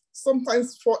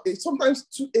 Sometimes 4 sometimes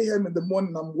 2 a.m. in the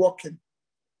morning, I'm rocking.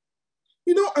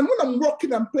 And when I'm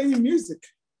rocking, I'm playing music.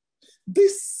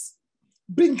 This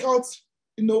brings out,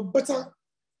 better,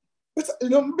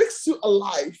 makes you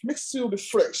alive, makes you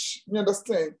refresh. You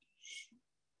understand?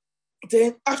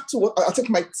 Then afterward, I take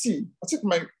my tea. I take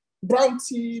my brown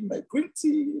tea, my green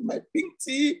tea, my pink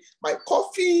tea, my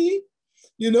coffee.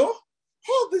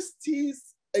 All these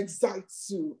teas excites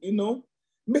you,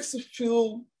 makes you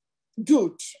feel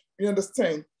good. You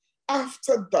understand?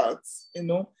 After that,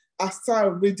 I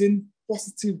start reading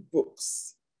positive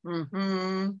books.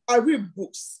 I read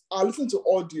books. I listen to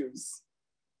audios.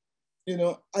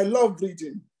 I love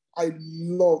reading. I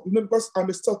love, because I'm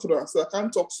a stutterer, so I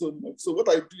can't talk so much. So what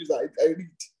I do is I read.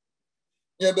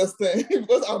 You understand?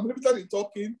 Because I'm limited in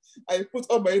talking, I put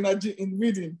all my energy in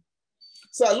reading.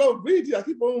 So I love reading. I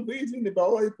keep on reading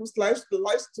about other people's life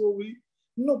story.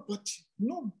 Nobody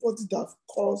that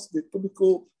caused the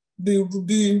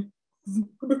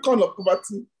Rubicon of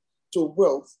poverty to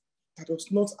wealth that does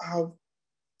not have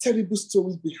terrible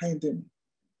stories behind them.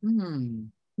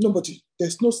 Nobody.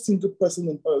 There's no single person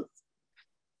on earth.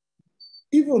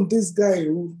 Even this guy,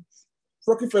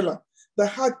 Rockefeller, that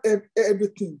had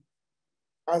everything,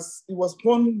 as he was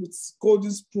born with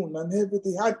golden spoon and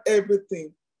everything, had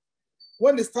everything.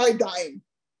 When he started dying,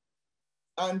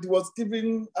 and he was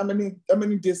given how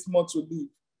many days more to live,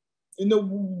 we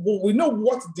know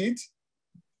what he did.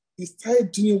 He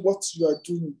started doing what you are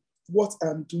doing, what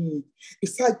I'm doing. He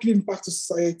started giving back to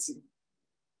society.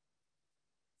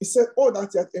 He said, all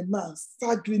that you are a man,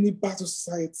 start giving it back to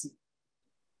society.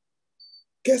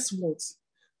 Guess what?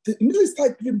 The minute he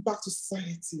started giving back to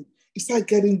society, he started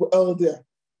getting elder.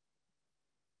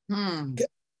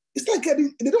 He started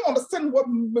getting, they don't understand what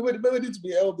made it to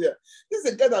be elder. This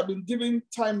is a guy that has been given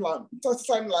timeline,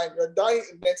 you're dying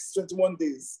in the next 21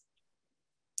 days.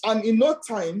 And in no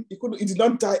time, he did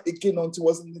not die again until it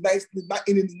was in the 90s.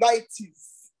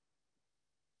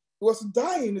 He was to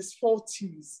die in his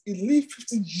 40s. He lived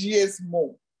 50 years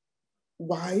more.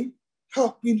 Why?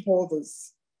 Helping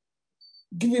others,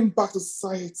 giving back to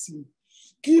society,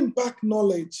 giving back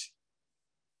knowledge,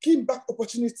 giving back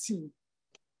opportunity.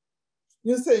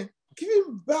 You know, saying,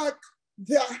 giving back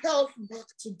their health back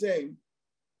to them.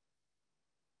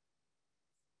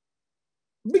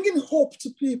 Bringing hope to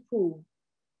people.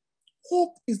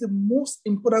 Hope is the most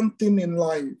important thing in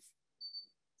life.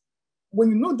 When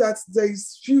you know that there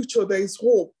is future, there is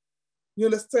hope, you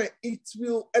understand, it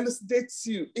will elucidate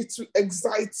you, it will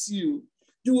excite you.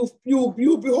 You'll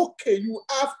be okay, you will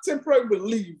have temporary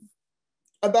relief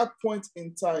at that point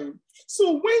in time.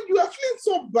 So when you are feeling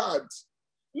so bad,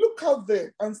 look out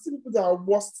there and see people that are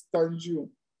worse than you.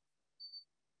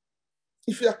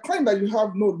 If you are crying that you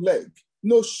have no leg,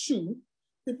 no shoe,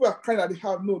 people are crying that they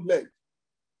have no leg.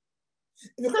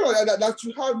 If you're crying that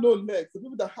you have no legs, the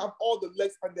people that have all the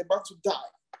legs and they're about to die,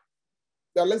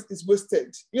 their legs is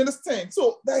wasted. You understand?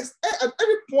 So there's at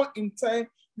every point in time,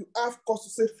 you have cause to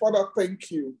say, Father,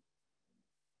 thank you.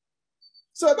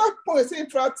 So at that point, saying,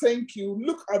 Father, thank you,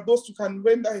 look at those who can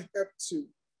render help to.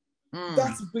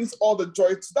 That brings all the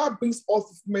joy to, that brings all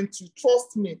fulfillment to.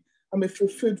 Trust me, I'm a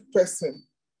fulfilled person.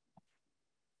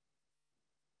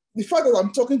 The fact that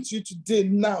I'm talking to you today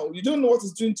now, you don't know what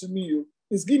it's doing to me.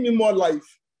 It's giving me more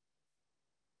life.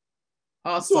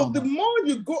 Awesome. So the more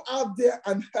you go out there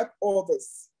and help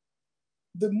others,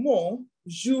 the more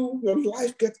your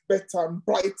life gets better and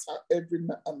brighter every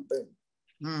now and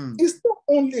then. It's not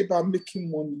only about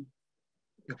making money.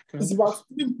 It's about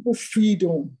giving people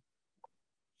freedom.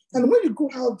 And when you go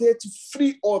out there to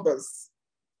free others,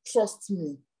 trust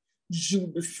me, you'll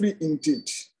be free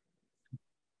indeed.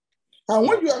 And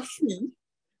when you are free,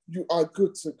 you are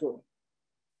good to go.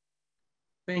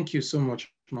 Thank you so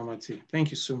much, Mama T.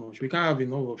 Thank you so much. We can't have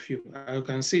enough of you. I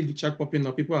can see the chat popping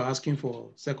up. People are asking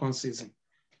for second season.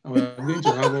 And we're going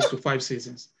to have up to 5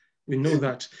 seasons. We know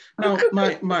that. Now,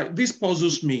 this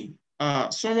puzzles me.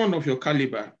 Someone of your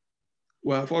caliber,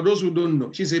 well, for those who don't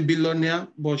know, she's a billionaire,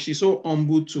 but she's so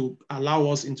humble to allow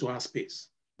us into her space.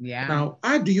 Yeah. Now,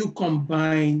 how do you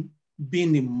combine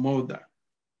being a mother,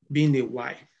 being a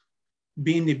wife,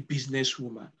 being a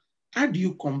businesswoman? How do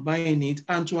you combine it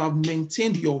and to have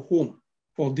maintained your home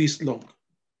for this long?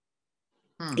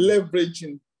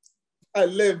 Leveraging. I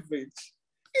leverage.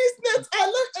 I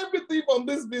learned everything from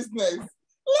this business.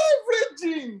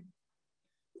 Leveraging.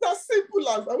 That's simple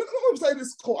as, when I started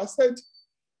this call, I said,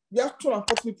 we have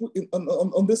 240 people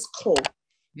on this call.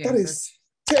 Yeah, that is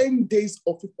 10 days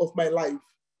of my life.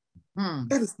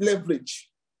 That is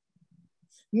leverage.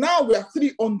 Now we are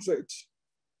 300.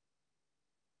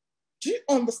 Do you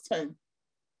understand?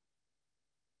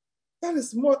 That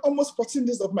is almost 14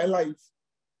 days of my life.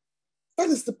 That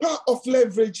is the power of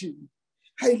leveraging.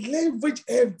 I leverage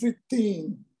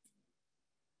everything.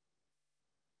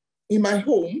 In my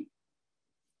home,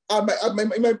 in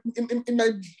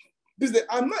my business,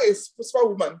 I'm not a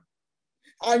superwoman.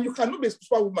 And you cannot be a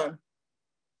superwoman.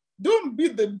 Don't be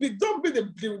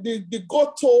the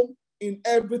go-to in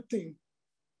everything.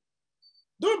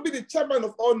 Don't be the chairman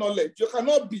of all knowledge. You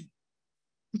cannot be.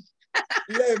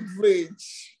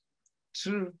 Leverage.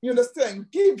 True. You understand?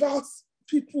 Give out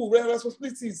people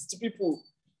responsibilities to people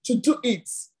to do it,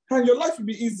 and your life will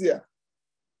be easier.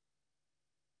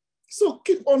 So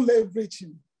keep on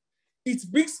leveraging. It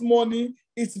brings money,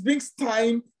 it brings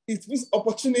time, it brings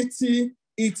opportunity,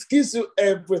 it gives you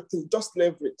everything. Just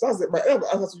leverage. That's it. My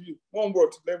answer to you. One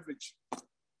word, leverage.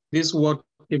 This word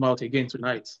came out again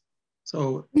tonight.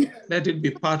 So let it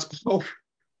be part of,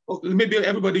 maybe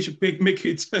everybody should make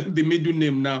it the middle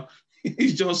name now.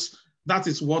 It's just, that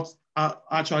is what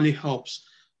actually helps.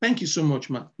 Thank you so much,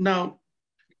 ma. Now,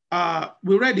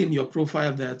 we read in your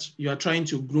profile that you are trying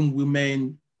to groom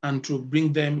women and to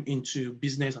bring them into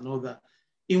business and all that.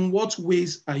 In what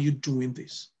ways are you doing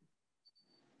this?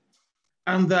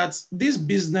 And that this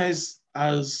business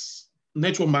as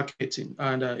network marketing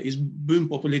and is being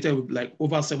populated with like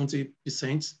over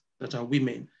 70% that are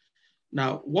women.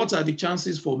 Now, what are the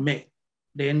chances for men?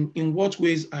 Then in what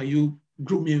ways are you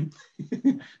grooming,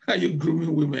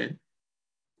 women?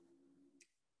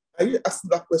 Are you asking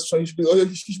that question? You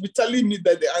should be telling me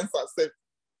that the answer said.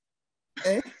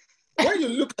 When you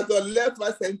look at the left,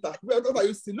 right, center, what are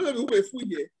you seeing? No, we were full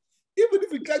here. Even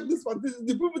if we check this one, this is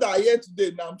the people that are here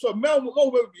today now. I'm sure men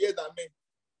will be here than men.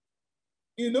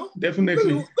 You know?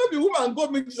 Definitely. Maybe women go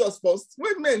meet Jesus first.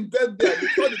 When men get there,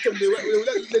 they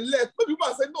left. Maybe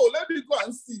women say, no, let me go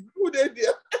and see who they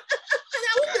there.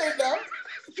 Who they there?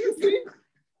 You see,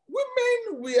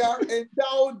 women, we are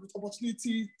endowed with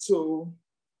opportunity to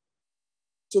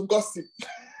gossip.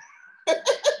 We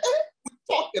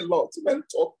talk a lot. Men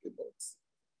talk a lot.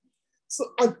 So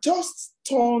I just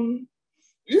turn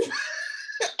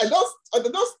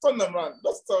them around.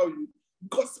 Just tell you,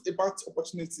 gossip about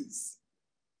opportunities.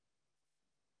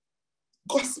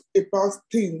 Gossip about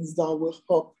things that will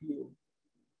help you.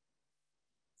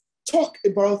 Talk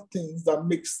about things that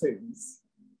make sense.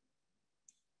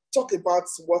 Talk about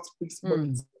what brings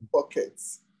money to the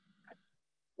pockets.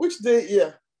 Which day,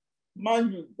 yeah,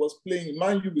 Man U was playing.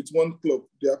 Man U with one club,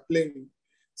 they are playing.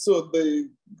 So they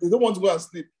don't want to go and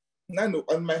sleep. 9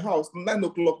 o'clock in my house, 9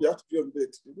 o'clock, you have to be on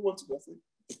bed. You don't want to go and sleep.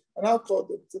 And I'll call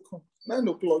them, say, come, 9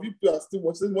 o'clock, you people are still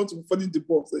watching, you want to be funding the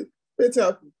ball. Say, wait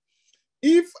happen.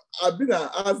 If I've been an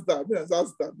Asda,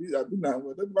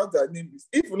 whatever their name is,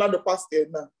 if you're not the past here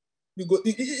now, you go,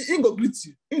 he go greet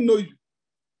you, he know you.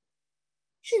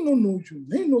 He don't know you,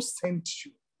 he no send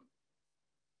you.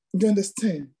 You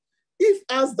understand? If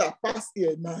Asda pass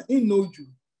here now, he know you.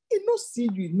 He no see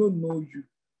you, he no know you.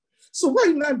 So why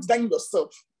you not denying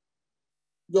yourself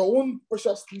your own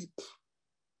precious sleep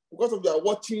because of you are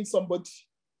watching somebody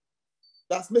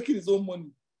that's making his own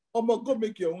money? Go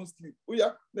make your own sleep. Oh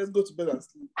yeah, let's go to bed and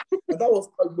sleep. And that was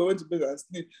how we went to bed and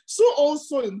sleep. So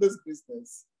also in this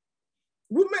business,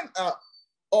 women are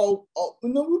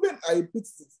women are a bit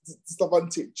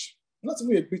disadvantaged. Not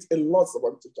even a bit, a lot of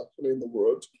advantage actually in the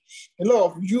world. A lot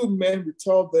of you men, we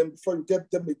tell them before you get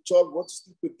them a job, you want to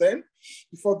sleep with them.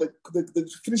 Before they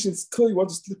finish in school, you want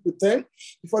to sleep with them.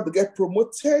 Before they get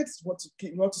promoted, you want to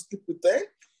sleep with them.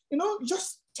 You know,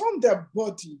 just turn their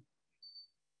body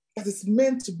that is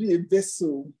meant to be a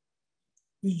vessel.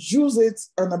 You use it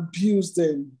and abuse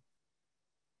them.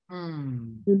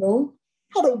 You know,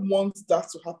 I don't want that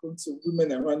to happen to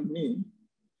women around me.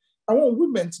 I want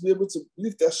women to be able to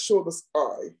lift their shoulders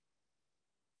high.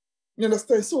 You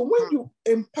understand? So when you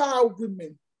empower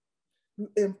women, you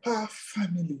empower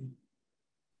family.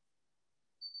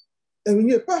 And when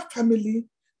you empower family,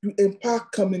 you empower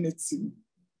community.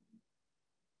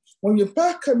 When you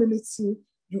empower community,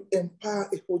 you empower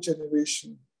a whole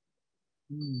generation.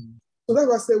 So that's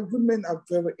why I say women are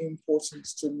very important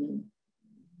to me.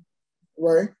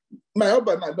 Right? My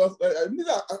husband, I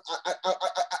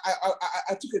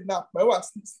took a nap. My wife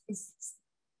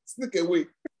sneak away.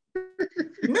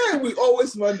 Men will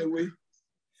always run away,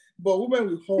 but women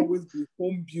will always be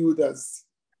home builders.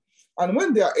 And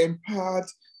when they are empowered,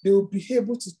 they will be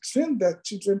able to train their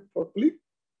children properly.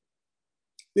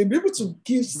 They'll be able to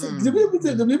give,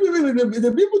 they'll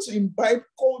be able to imbibe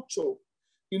culture,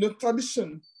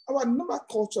 tradition, our normal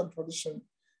culture and tradition.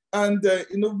 And,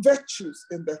 virtues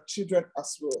in their children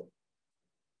as well.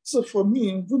 So for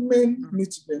me, women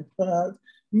need to be empowered.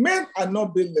 Men are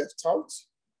not being left out,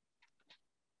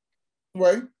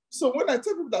 right? So when I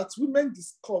tell people that women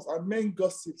discuss and men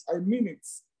gossips, I mean it.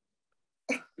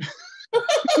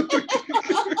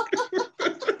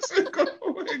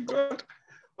 Oh my God.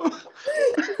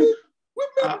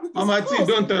 Mama T,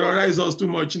 don't terrorize us too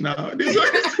much now.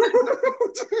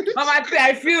 Mama T,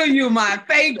 I feel you, man.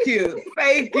 Thank you.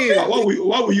 Thank you.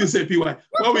 What will you say, PY?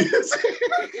 What will you say?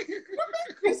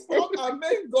 And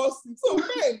men gossip. So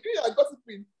men, you are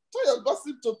gossiping. Tell your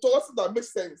gossip to gossip that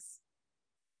makes sense.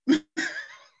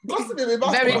 Gossip is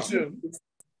about very true.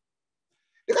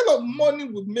 The kind of money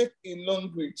we make in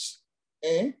Longreach,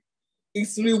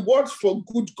 is reward for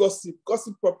good gossip.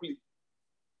 Gossip properly.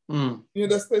 You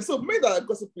understand? So men that are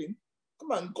gossiping,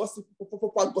 come and gossip,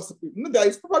 proper gossiping. No, there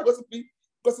is proper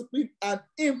gossiping, and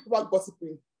improper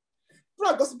gossiping.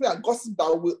 Improper gossiping and gossip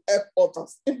that will help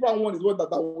others. Improper one is one that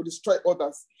will destroy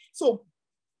others. So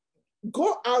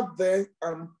go out there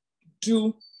and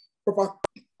do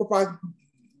proper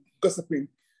gossiping.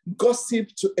 Gossip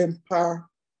to empower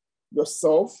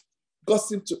yourself.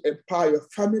 Gossip to empower your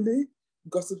family.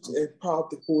 Gossip to empower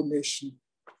the whole nation.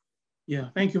 Yeah,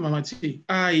 thank you, Mama T.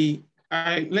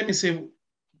 Let me say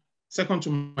second to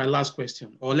my last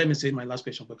question, or let me say my last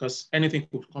question, because anything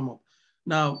could come up.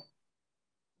 Now,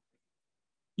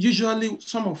 usually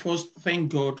some of us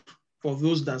thank God for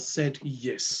those that said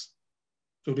yes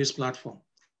to this platform,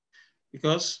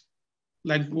 because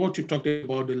like what you talked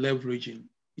about, the leveraging,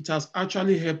 it has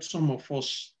actually helped some of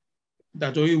us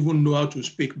that don't even know how to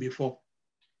speak before,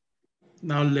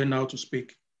 now learn how to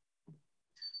speak.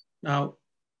 Now,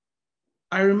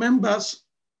 I remember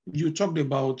you talked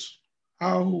about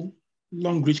how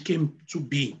Longreach came to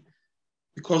be,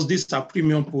 because these are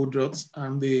premium products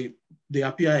and they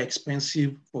appear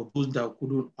expensive for those that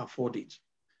couldn't afford it.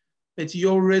 But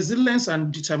your resilience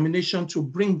and determination to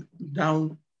bring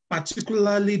down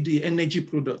particularly the energy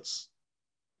products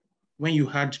when you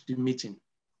had the meeting.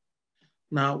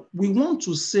 Now, we want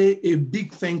to say a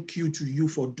big thank you to you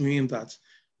for doing that.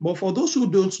 But for those who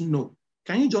don't know,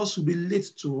 can you just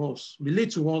relate to us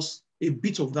a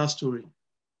bit of that story?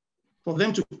 For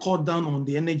them to cut down on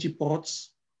the energy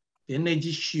pots, the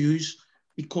energy shoes,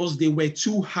 because they were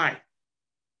too high.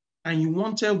 And you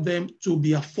wanted them to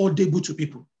be affordable to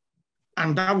people.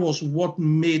 And that was what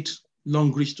made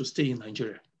Longreach to stay in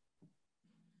Nigeria.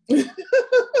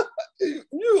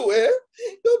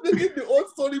 Don't begin the old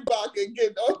story back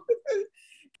again.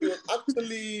 It was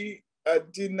actually a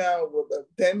dinner with the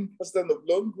then president of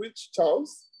Longreach,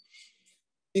 Charles.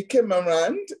 He came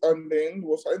around and then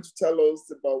was trying to tell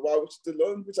us about why we should do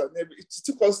Longreach, and it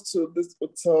took us to this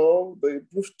hotel, the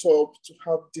rooftop, to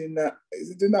have dinner. Is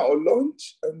it dinner or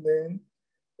lunch? And then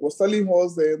was telling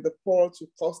us the port to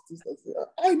cost this.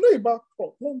 I know about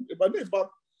port, I know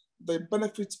about the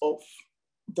benefits of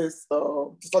this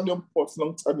stadium port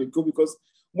long time ago, because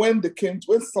when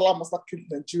Salah Master came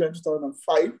to Nigeria in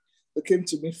 2005, they came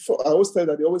to me I always tell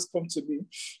that they always come to me.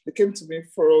 They came to me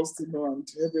first, and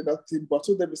every other thing, but I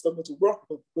told them it's not going to work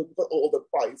because of the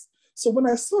price. So when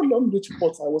I saw Longreach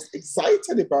Port, I was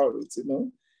excited about it,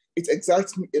 It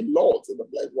excites me a lot. And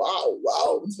I'm like,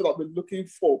 wow, this is what I've been looking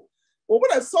for. But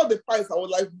when I saw the price, I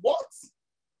was like, what?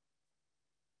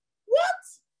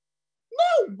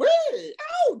 No way.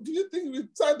 How do you think we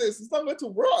try this? It's not going to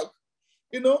work.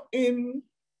 In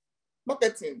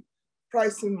marketing,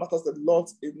 pricing matters a lot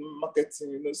in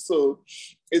marketing, So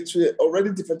it will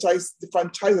already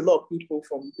disfranchise a lot of people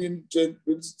from being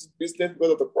business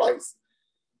because of the price.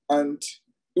 And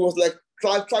it was like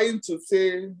trying to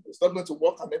say it's not going to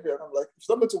work and everything. I'm like, if it's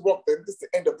not going to work, then this is the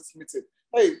end of this meeting.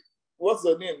 Hey, what's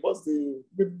the name?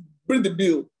 Bring the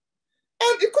bill.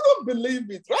 And he couldn't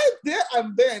believe it. Right there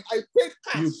and then, I paid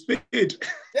cash. You paid?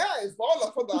 Yes, for all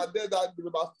of us that are there, that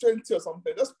about 20 or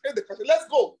something. Just pay the cash. Let's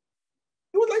go.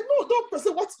 He was like, no, don't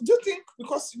person. What do you think?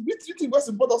 Because we think what's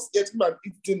brought us here to come and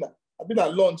eat dinner. I've been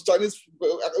at lunch, Chinese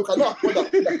food. We cannot afford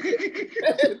that.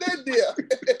 Then there.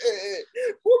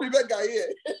 Who be that guy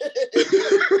here?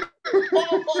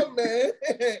 Oh, man.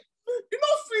 You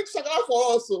know, free shakara for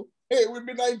us. So. Hey, we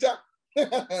be Niger.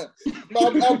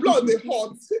 Our blood, they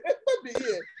hot.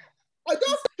 I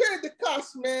just paid the cash,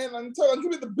 man, and tell them,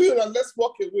 give me the bill and let's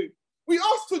walk away. We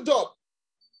all stood up.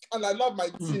 And I love my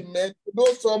team, man.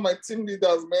 Those are my team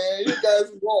leaders, man. You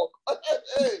guys walk.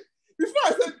 Hey, before I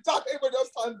said Jack, everybody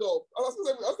just stand up. I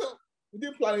said, we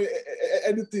didn't plan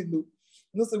anything, no.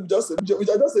 I'm just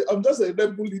a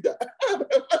rebel leader.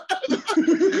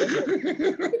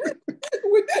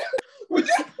 we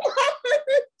didn't plan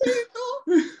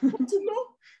anything, no.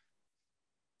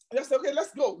 I said, okay,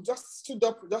 let's go. Just stood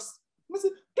up, I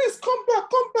said, please come back.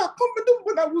 We're going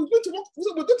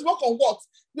to work on what?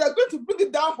 We are going to bring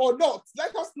it down or not.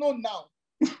 Let us know now.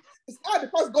 It's either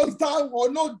the price goes down or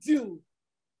no deal.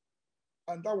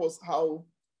 And that was how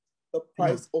the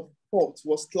price of port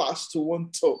was slashed to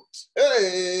 1/3.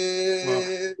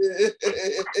 Hey!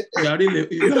 Wow.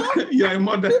 You are a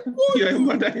mother. You are a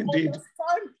mother indeed.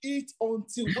 Understand it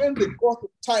until when they got to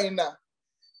China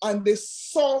and they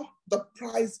saw the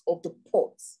price of the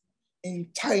ports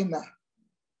in China.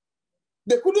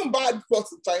 They couldn't buy the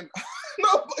ports in China.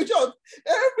 No, just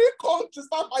every country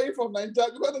start buying from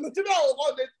Nigeria because the Nigeria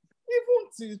was even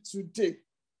till today.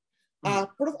 Our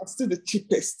products are still the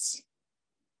cheapest.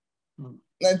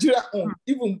 Nigeria owned,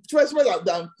 even cheaper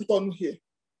than put on here.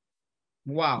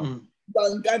 Wow.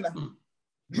 Than Ghana,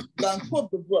 than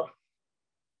Cote d'Ivoire.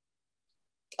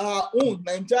 our own,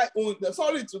 Nigeria own.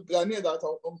 Sorry to Ghanaian that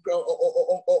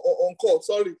on call.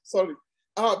 Sorry.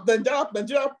 The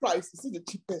Nigeria price is the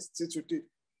cheapest today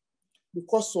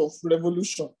because of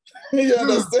revolution. You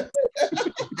understand?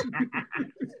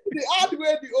 The hard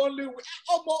way, the only way.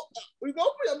 We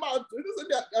don't put your mouth.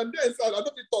 And then I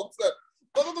don't be talk.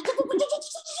 Oh my God.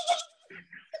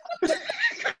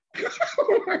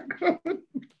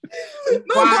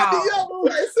 Nobody hear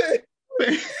what I say.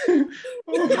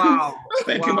 Wow.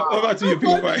 Thank you. Over to you,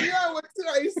 people. Nobody hear what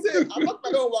I say. I'm not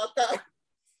my own worker.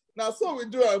 Now, so we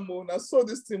do our moon. Now, so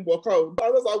this thing work out.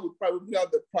 That's how we probably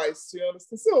have the price. You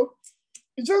understand? So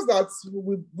it's just that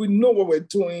we know what we're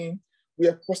doing. We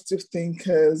are positive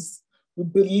thinkers. We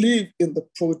believe in the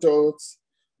product.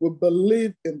 We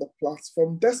believe in the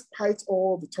platform, despite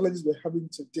all the challenges we're having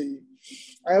today.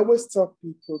 I always tell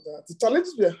people that the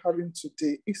challenges we're having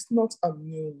today is not a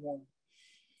new one.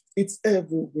 It's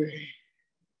everywhere.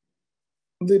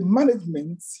 The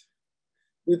management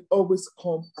will always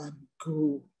come and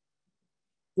go.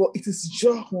 Well, it is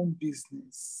your own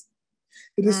business.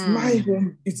 It is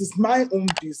my own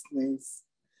business.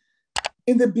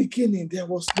 In the beginning, there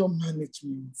was no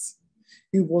management.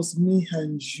 It was me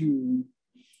and you.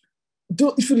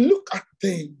 If you look at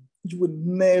them, you will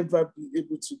never be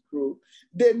able to grow.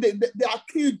 They are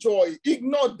killjoy.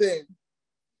 Ignore them.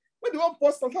 When the one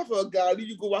person have a gari,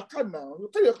 you go waka now. You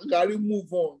tell your gari,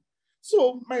 move on.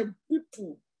 So my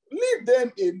people, leave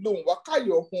them alone. Waka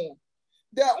your home.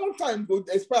 Their own time go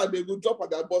expire. They go drop at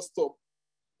their bus stop.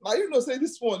 Now you know, say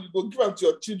this one you go give them to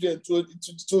your children to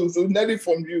inherit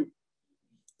from you.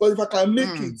 But if I can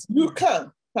make it, you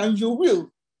can and you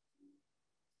will.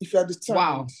 If you are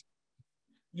determined,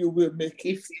 you will make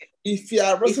it. If you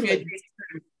are resilient,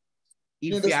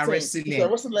 you are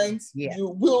resilient, you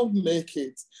will make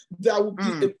it. There will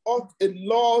be a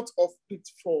lot of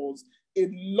pitfalls, a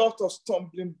lot of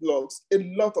stumbling blocks, a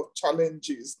lot of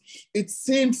challenges. It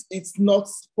seems it's not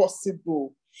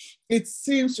possible. It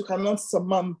seems you cannot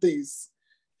surmount this.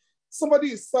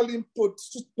 Somebody is selling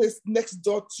toothpaste next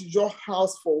door to your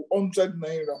house for 100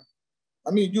 naira.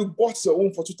 I mean, you bought your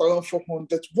own for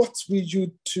 2,400. What will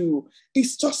you do?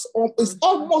 It's just, it's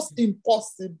almost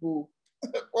impossible.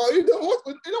 Well, you know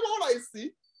what I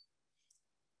see?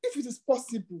 If it is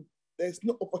possible, there is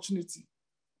no opportunity.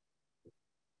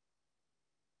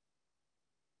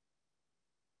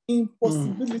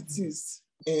 Impossibilities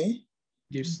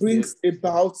brings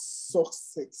about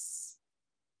success.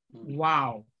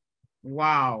 Wow.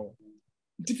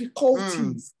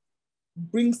 Difficulties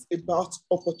brings about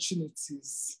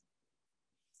opportunities.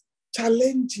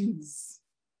 Challenges.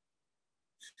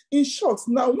 In short,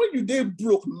 now when you dey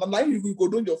broke, now you go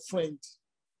down your friend.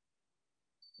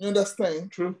 You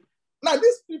understand? True. Now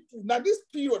these people, now this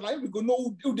period, now we go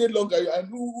know who dey longer and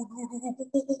who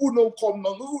no come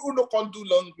long, who no can do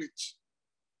long reach.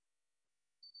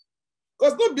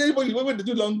 Because not be able when they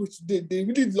do long reach, they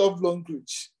really love long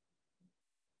reach.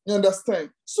 You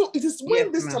understand? So it is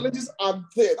when these challenges are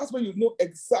there, that's when you know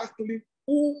exactly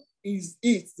who is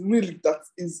it really that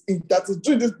is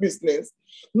doing this business,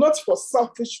 not for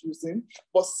selfish reason,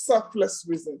 but selfless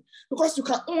reason. Because you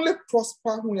can only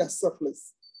prosper when you're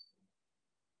selfless.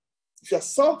 If you're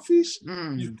selfish,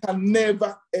 you can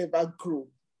never, ever grow.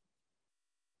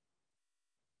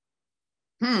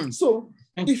 So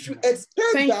if you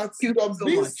expect that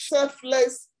being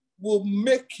selfless will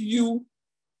make you,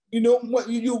 it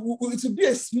will be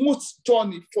a smooth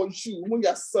journey for you when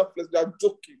you're selfless, you're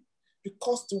joking.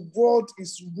 Because the world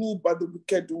is ruled by the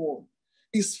wicked one.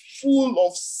 It's full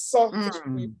of selfish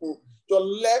people. Your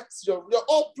left, your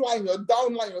upline, your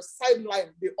downline, your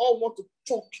sideline, they all want to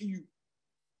choke you.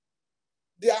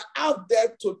 They are out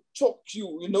there to choke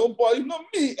you, but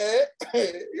me,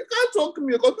 you can't choke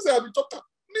me because you say I'll be choked.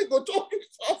 Me go choke you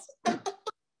first. You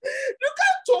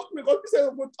can't choke me because you say I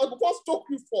will first choke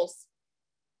you first.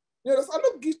 You understand?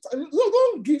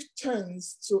 Don't give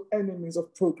chance to enemies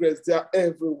of progress. They are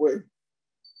everywhere.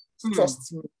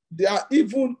 Trust me. They are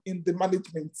even in the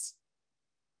management.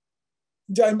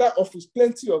 They are in that office.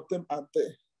 Plenty of them are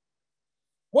there.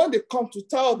 When they come to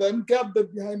tell them, get them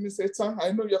behind me, Satan,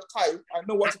 I know your type. I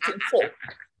know what you came for.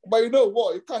 But you know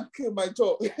what? You can't kill my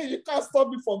job. You can't stop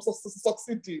me from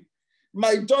succeeding.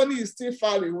 My journey is still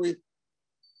far away.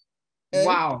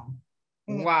 Wow.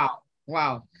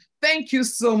 Thank you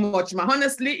so much, ma.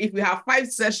 Honestly, if we have 5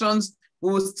 sessions,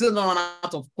 we will still not run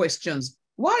out of questions.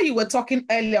 While you were talking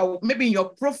earlier, maybe in your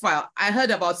profile, I heard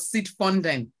about seed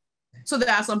funding. So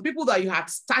there are some people that you had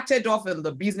started off in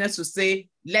the business to say,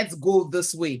 let's go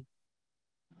this way.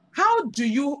 How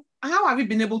have you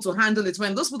been able to handle it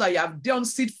when those people that you have done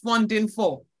seed funding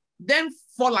for, then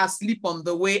fall asleep on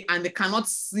the way and they cannot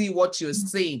see what you're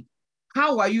saying.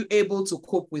 How are you able to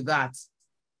cope with that?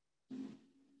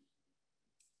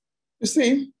 You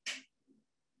see,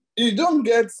 you don't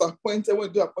get disappointed when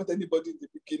you don't appoint anybody in the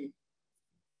beginning.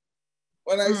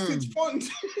 When I sit fund,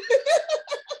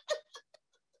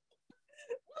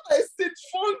 when I sit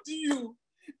fund you,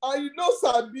 and you know,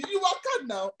 Sabi, you are can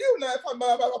now. Even if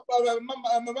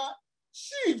I'm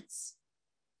shift.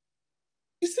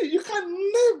 You see, you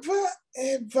can never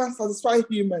ever satisfy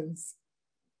humans.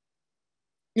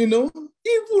 You know,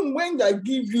 even when I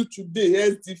give you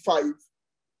today SD5,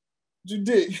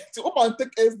 today to open and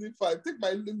take SD5, take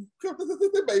my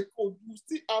code, you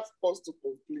still have cause to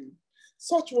complain.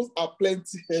 Such ones are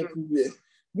plenty everywhere.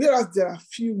 Whereas there are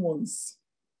few ones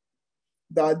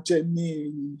that are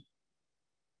genuine.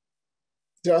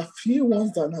 There are few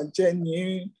ones that are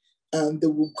genuine and they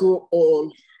will go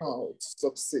all out to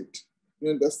succeed.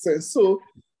 You understand? So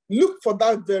look for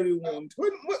that very one.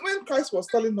 When Christ was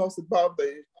telling us about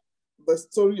the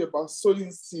story about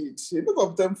sowing seeds, a lot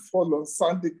of them fall on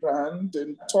sandy ground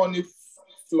and thorny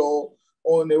floor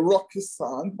on a rocky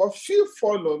sand, but few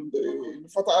fall on the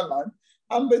fertile land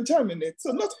and they germinate.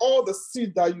 So not all the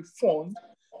seed that you form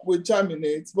will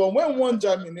germinate, but when one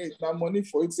germinates, now money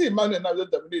for it. See, man, now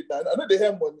just germinate. I know they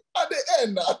have money at the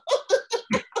end now.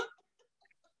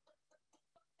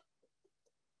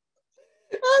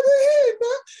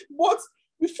 But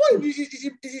before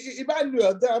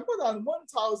Emmanuel, there are more than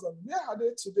 1,000. Where are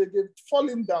they today? They've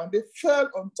fallen down. They fell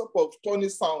on top of thorny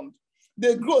sound.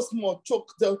 They grow small,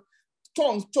 choke them,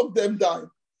 tongues choke them down.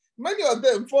 Many of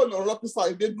them fall on rocky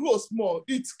side. They grow small,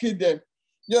 it kill them.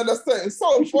 You understand?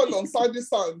 Some fall on sandy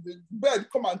sand. The bird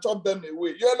come and chop them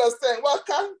away. You understand? But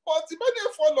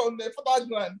Emmanuel fall on the fertile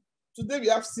ground. Today we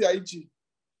have CIG.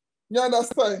 You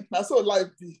understand? That's how life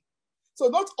be. So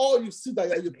not all you see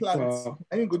that you plant,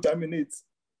 and you go germinate.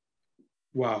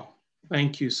 Wow.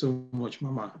 Thank you so much,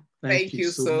 Mama. Thank you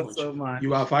so much.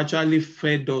 You have actually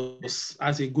fed us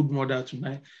as a good mother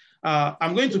tonight.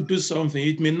 I'm going to do something.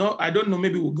 It may not, I don't know,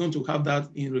 maybe we're going to have that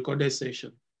in recorded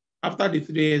session. After the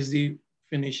 3SD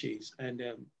finishes and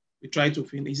we try to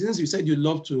finish. Since you said you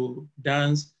love to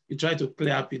dance, you try to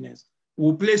play happiness.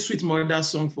 We'll play Sweet Mother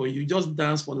song for you. Just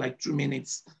dance for like 2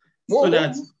 minutes. Whoa. So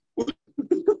that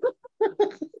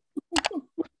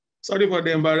sorry for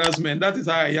the embarrassment. That is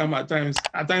how I am at times.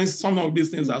 At times, some of these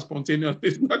things are spontaneous.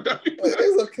 It's not that.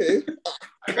 It's okay.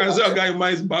 I can see a guy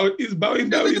is bowing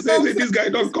down. He says, hey, this guy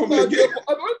don't come again.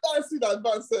 I don't see that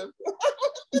advance.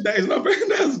 That is not very,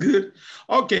 that's good.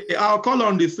 Okay, I'll call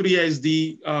on the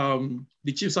 3SD,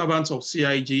 the chief servants of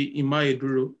CIG, Ima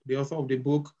Eduro, the author of the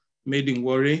book, Made in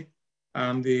Worry,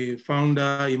 and the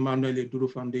founder, Emmanuel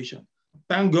Eduro Foundation.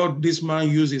 Thank God this man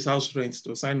used his house rent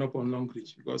to sign up on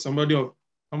Longreach, because somebody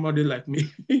like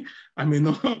me, I may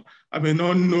not know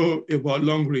about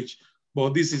Longreach,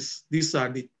 but these are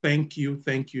the thank you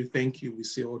we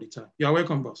say all the time. You're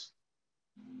welcome, boss.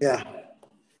 Yeah.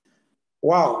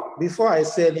 Wow. Before I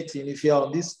say anything, if you're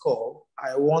on this call,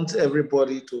 I want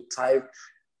everybody to type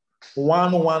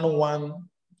 111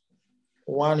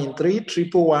 1 in 3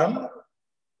 111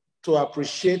 to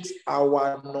appreciate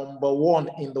our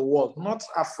 #1 in the world, not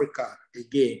Africa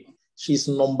again. She's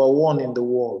 #1 in the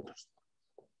world.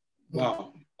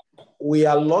 Wow. We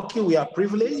are lucky, we are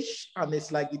privileged, and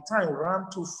it's like the time ran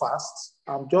too fast.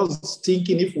 I'm just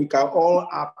thinking if we can all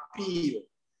appeal.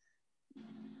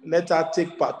 Let her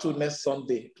take part 2 next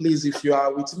Sunday. Please, if you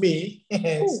are with me,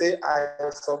 say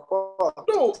I support.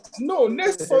 No,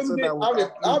 next Sunday, I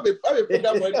have a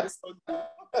program ready this Sunday.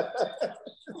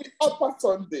 Upper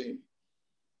Sunday.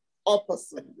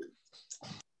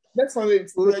 Next Sunday.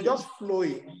 We are just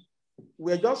flowing.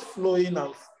 We are just flowing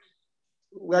and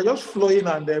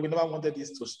we never wanted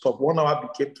this to stop. 1 hour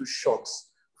became too short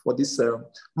for this.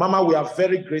 Mama, we are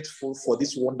very grateful for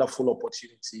this wonderful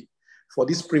opportunity, for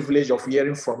this privilege of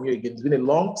hearing from you again. It's been a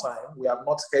long time. We have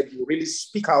not heard you really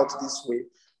speak out this way,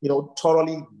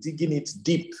 thoroughly digging it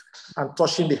deep and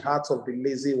touching the hearts of the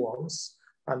lazy ones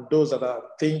and those that are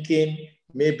thinking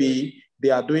maybe they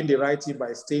are doing the right thing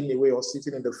by staying away or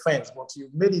sitting in the fence. But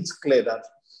you've made it clear that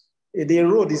the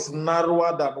road is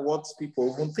narrower than what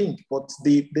people even think, but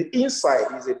the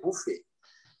inside is a buffet.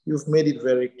 You've made it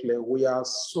very clear. We are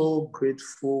so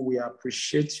grateful. We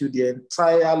appreciate you. The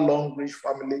entire Longreach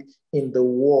family in the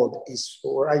world is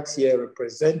right here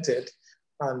represented.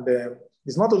 And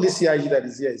it's not only CIG that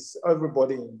is here, it's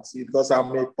everybody in it, because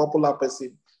I'm a popular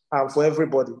person for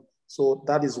everybody. So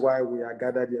that is why we are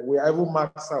gathered here. We are even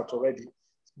maxed out already.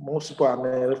 Most people on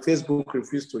Facebook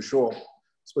refuse to show up.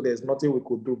 So there's nothing we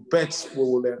could do, but we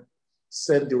will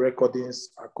send the recordings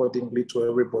accordingly to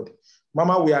everybody.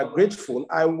 Mama, we are grateful.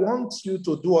 I want you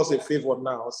to do us a favor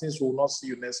now, since we will not see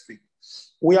you next week.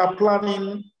 We are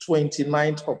planning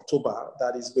 29th October.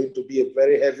 That is going to be a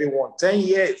very heavy one. 10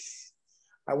 years.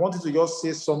 I want you to just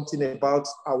say something about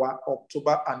our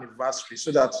October anniversary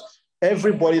so that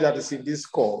everybody that is in this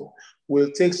call will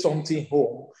take something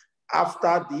home.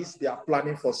 After this, they are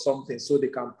planning for something so they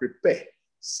can prepare.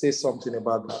 Say something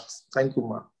about that. Thank you,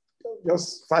 ma'am.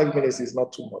 Just 5 minutes is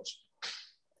not too much.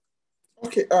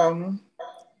 Okay.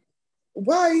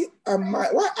 Why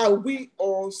are we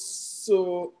all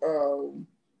so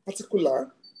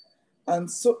particular and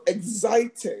so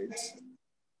excited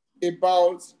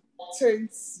about 10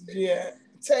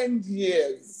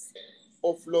 years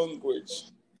of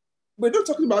language? We're not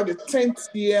talking about the 10th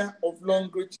year of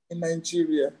language in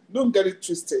Nigeria. Don't get it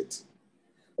twisted.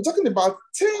 We're talking about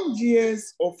 10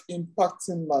 years of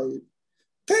impacting life,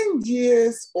 10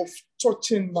 years of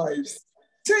touching lives,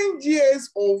 10 years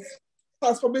of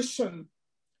transformation,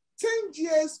 10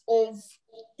 years of,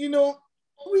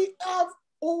 we have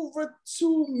over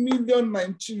 2 million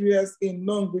Nigerians in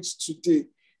language today.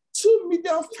 2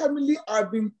 million families are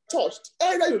being touched,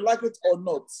 either you like it or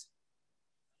not,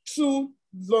 through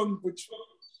language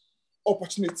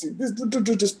opportunity.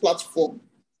 This platform.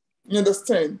 You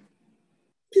understand?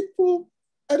 People,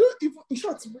 I don't even, in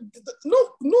short,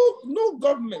 no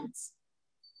government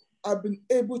have been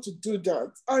able to do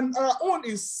that. And our own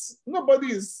is,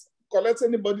 nobody is collecting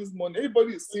anybody's money.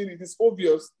 Everybody is seeing it. It's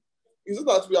obvious. It's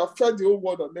not that we have fed the whole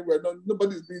world and then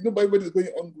nobody is going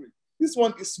hungry. This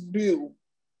one is real.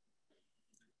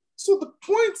 So the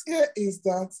point here is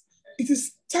that it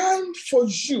is time for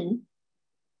you.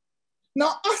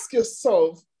 Now ask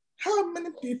yourself, how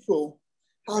many people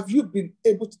have you been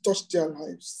able to touch their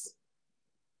lives?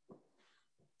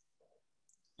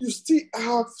 You still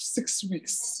have 6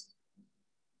 weeks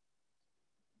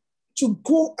to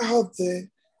go out there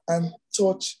and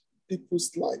touch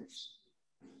people's lives.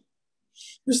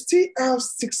 You still have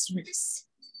 6 weeks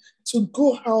to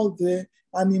go out there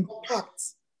and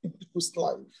impact in people's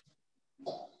lives.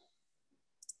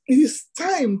 It is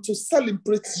time to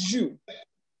celebrate you.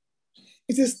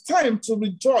 It is time to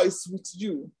rejoice with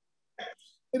you.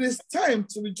 It is time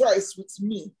to rejoice with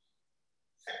me.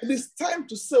 It is time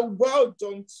to say, well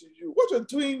done to you. What we're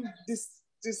doing this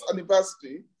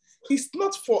anniversary is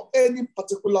not for any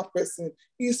particular person.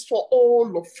 It's for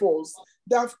all of us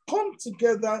that have come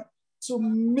together to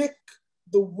make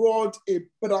the world a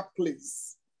better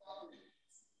place.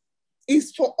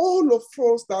 It's for all of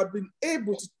us that have been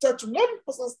able to touch one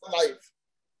person's life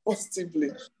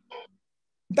positively.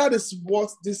 That is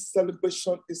what this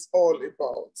celebration is all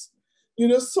about.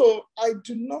 So I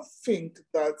do not think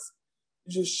that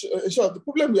the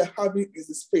problem we are having is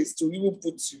the space to even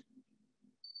put you.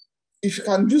 If you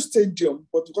can use stadium,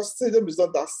 but because stadium is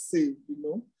not that safe, we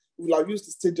will have used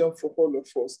the stadium for all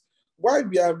of us. Why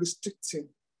we are restricting?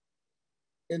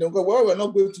 Why we're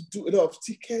not going to do a lot of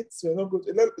tickets, we're not going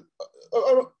to,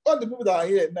 all the people that are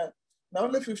here now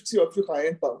only 50 of you can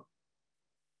enter.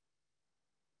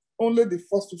 Only the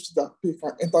first 50 that pay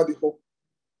can enter the hall.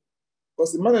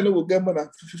 Because the man will get more than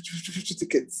 50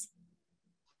 tickets.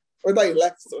 Whether he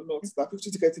likes it or not, that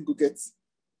 50 tickets he will get.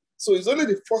 So it's only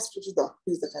the first 50 that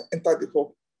pays that can enter the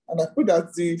hall. And I put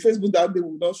that the Facebook that day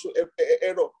will not show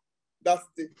error that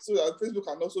day, so that Facebook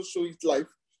can also show it live.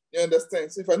 You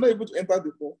understand? So if you're not able to enter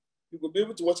the hall, you will be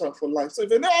able to watch them for live. So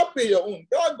if you never pay your own,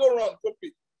 don't go around,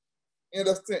 copy. You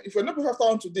understand? If you're not paying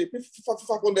 5,000 today, pay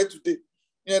 500 today.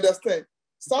 You understand?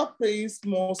 Start paying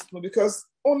small, because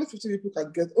only 50 people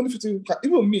can get, only 50 people can,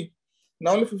 even me,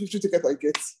 now only 50 tickets I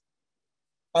get.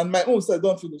 And my own side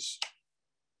don't finish.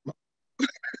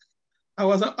 I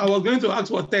was going to ask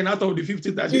for 10 out of the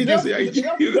 50 that you just said.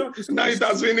 Now it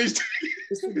has finished.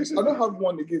 It's finished. I don't have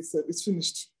one again, sir. It's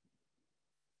finished.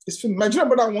 It's finished. My Nigerian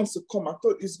brother wants to come. I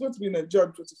thought it's going to be in Nigeria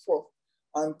on 24th.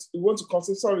 And he wants to come.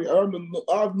 Say, sorry, I don't know.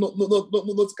 I have no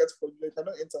tickets for you. I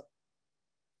cannot enter.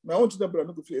 My own Nigerian brother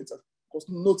not going to enter because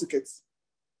no tickets.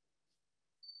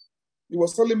 He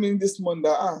was telling me this morning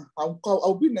that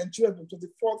I'll be in Nigeria on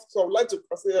 24th. So I would like to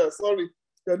say, sorry.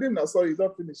 Your name now, sorry, it's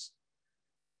not finished.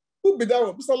 Who be that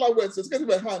one? Bisala words, just get in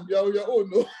my hand. You're oh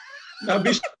no. Now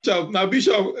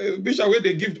Bishop, where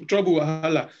they give trouble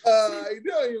wahala. I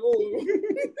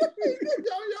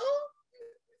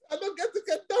don't get to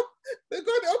get them. They're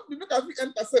going to help me look at me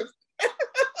enter self.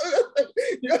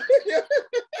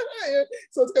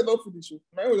 So it's cannot finish.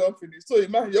 Mine will not finish. So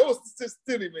imagine yours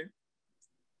still remain.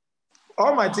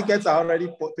 All my tickets are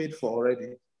already paid for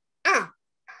already.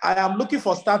 I am looking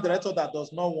for staff director that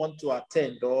does not want to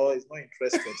attend or is not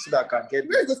interested so that I can get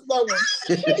Where is that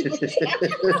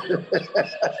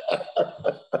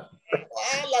one?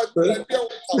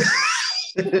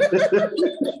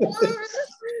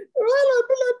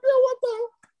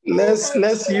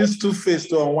 Let's use Two-Face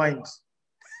to unwind.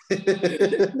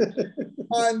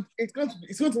 And it's going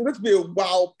to be a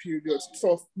wow period.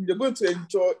 Trust me, you're going to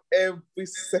enjoy every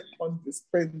second you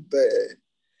spend there.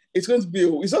 It's just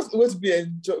going to be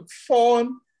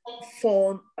fun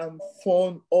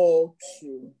all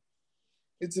through.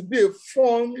 It will be a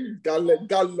fun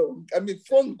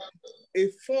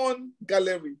fun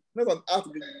gallery, not an art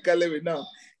gallery now.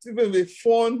 It's going to be a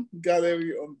fun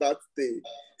gallery on that day.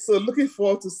 So looking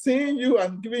forward to seeing you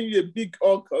and giving you a big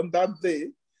hug on that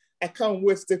day. I can't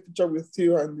wait to take a picture with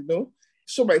you and,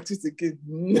 show my teeth again.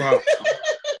 Wow.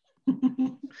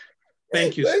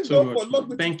 Thank you so much.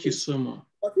 Thank you so much.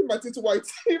 I think my teeth white.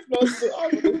 If not so, I'm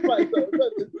going to fight.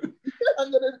 I'm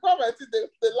going to find my teeth,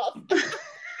 they laugh.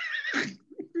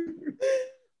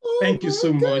 Thank you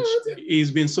so much. It's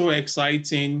been so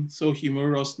exciting, so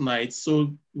humorous night,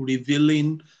 so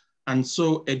revealing, and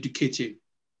so educative.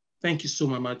 Thank you so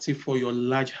much, Mati, for your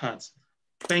large heart.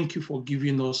 Thank you for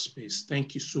giving us space.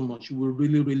 Thank you so much. We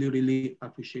really, really, really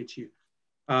appreciate you.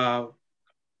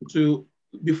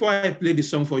 Before I play the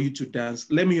song for you to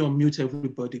dance, let me unmute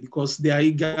everybody because they are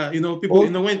eager. People,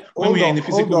 when we are in a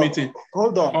physical meeting.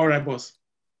 Hold on. All right, boss.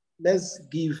 Let's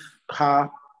give her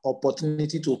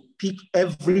opportunity to pick.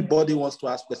 Everybody wants to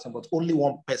ask questions, but only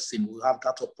one person will have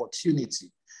that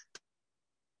opportunity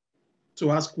to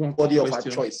ask one body question of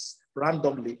her choice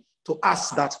randomly to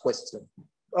ask that question.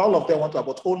 All of them want to,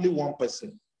 but only one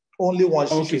person. Only one.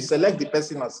 She should select the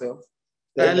person herself.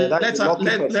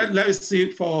 Let's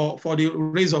see for the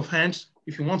raise of hands.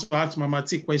 If you want to ask Mama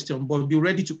T question, but be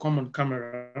ready to come on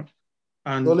camera.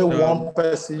 And only one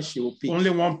person she will pick. Only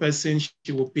one person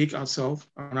she will pick herself,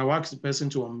 and I'll ask the person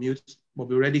to unmute, but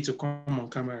be ready to come on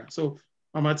camera. So,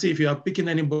 Mama T, if you are picking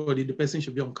anybody, the person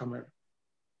should be on camera.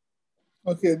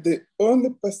 Okay, the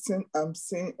only person I'm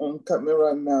seeing on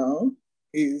camera now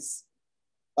is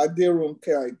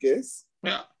Aderunke, I guess.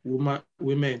 Yeah,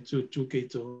 women, two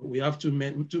Keto. We have two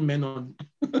men on.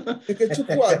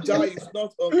 Ikechukwu Aja is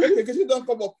not on. Okay, Ikechukwu don't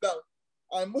come up now.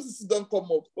 And Moses don't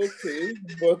come up. Okay,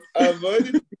 but I've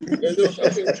already.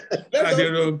 Okay,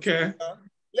 Aderunke.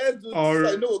 Let's do this. All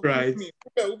I know right.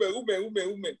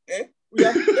 Ume.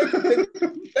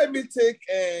 Let me take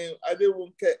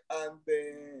Aderunke and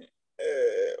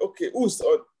okay, who's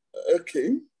on?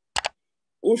 Okay,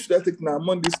 who should I take now? I'm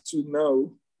on these two now.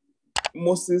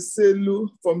 Moses Selu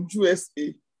from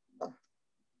USA.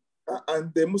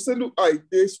 And Moselu,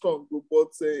 they strong,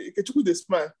 but Ikechukwu they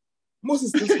smile.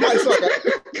 Moses the smile, so I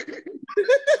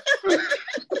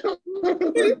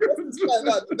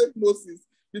can take Moses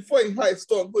before he high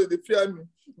strong, so they fear me.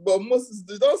 But Moses,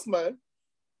 they don't smile.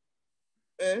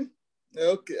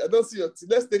 Okay, I don't see your team.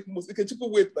 Let's take Moses.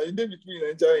 Ikechukwu wait now. You did with me in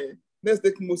Nigeria. Let's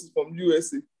take Moses from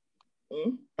USA.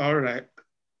 All right.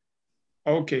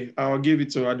 Okay, I'll give it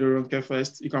to Aderunke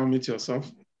first. You can meet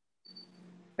yourself.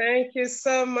 Thank you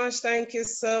so much. Thank you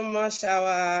so much,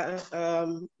 our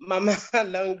Mama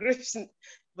Longreach,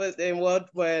 but in world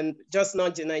when just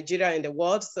not in Nigeria, in the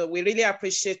world. So we really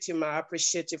appreciate you, Ma. I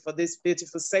appreciate you for this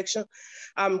beautiful section.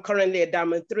 I'm currently a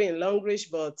Diamond 3 in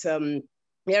Longreach, but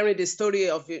hearing the story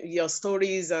of your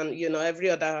stories and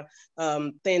every other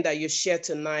thing that you share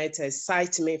tonight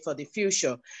excites me for the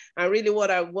future. And really what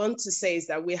I want to say is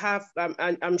that we have,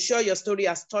 I'm sure your story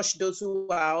has touched those who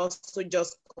are also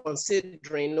just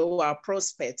considering our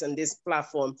prospects on this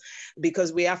platform,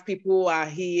 because we have people who are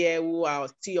here who are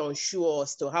still unsure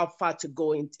as to how far to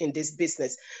go in this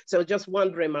business. So just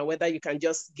wondering, Ma, whether you can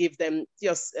just give them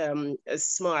just a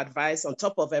small advice on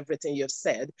top of everything you've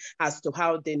said as to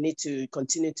how they need to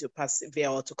continue to persevere,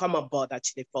 or to come aboard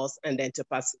actually first and then to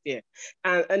persevere.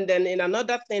 And then in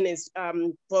another thing is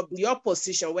for your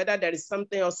position, whether there is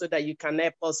something also that you can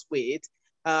help us with,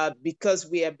 because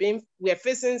we are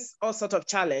facing all sorts of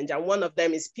challenge, and one of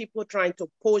them is people trying to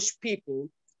push people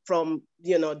from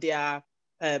their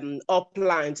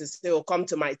upline to say, oh, come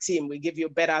to my team, we give you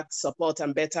better support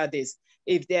and better this.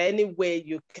 If there any way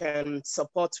you can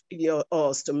support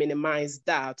us to minimize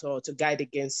that or to guide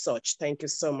against such. Thank you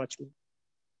so much.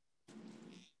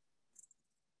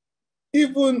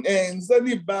 Even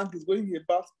Zenith Bank is going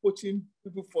about poaching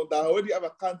people for that already have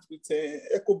accounts with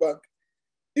EcoBank.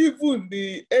 Even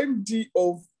the MD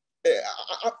of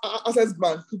Access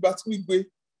Bank, Kubatu Igwe,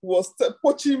 was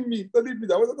poaching me, telling me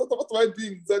that what am I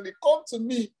doing? Zenith, come to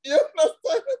me. You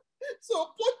understand?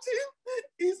 So poaching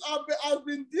has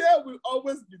been there, will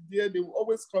always be there. They will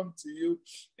always come to you.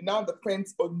 It now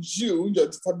depends on you, your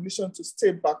determination to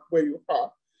stay back where you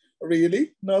are.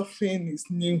 Really, nothing is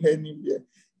new anywhere.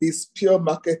 It's pure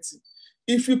marketing.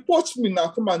 If you poach me now,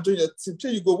 come and join your team.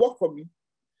 Say you go work for me.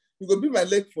 You go be my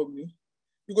leg for me.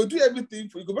 You go do everything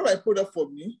for you. Go buy my product for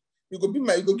me. You go give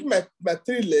my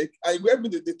 3 leg. I go help me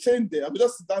the train there. I will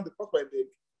just sit down the my leg.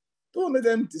 Don't let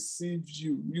them deceive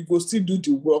you. You go still do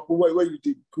the work where you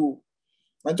did go.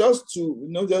 And just to,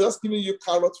 they're just giving you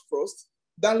carrot first,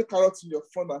 then the carrot in your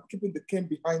front and keeping the cane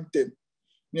behind them.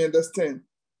 You understand?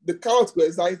 The carrot will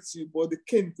excite you, but the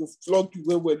cane will flog you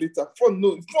well later. Front,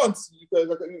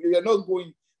 you're not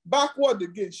going backward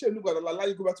again. She look at the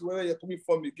you go back to where you're coming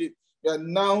from again. You're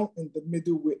now in the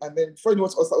middle way. And then before you know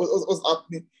what's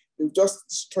happening, they'll just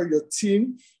destroy your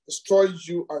team, destroy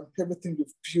you, and everything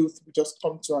you've built will just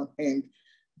come to an end.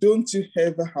 Don't you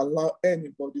ever allow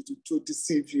anybody to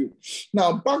deceive you.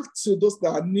 Now, back to those that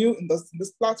are new in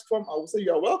this platform, I will say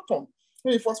you are welcome.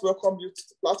 Let me first welcome you to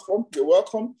the platform. You're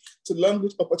welcome to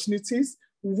Language Opportunities,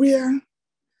 where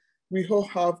we all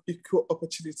have equal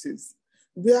opportunities,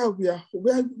 where we are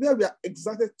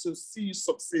excited to see you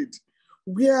succeed,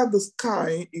 where the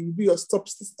sky will be your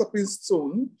stepping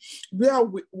stone, where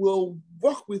we will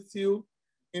work with you,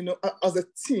 as a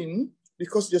team,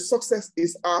 because your success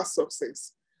is our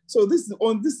success. So this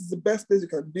is the best place you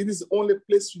can be. This is the only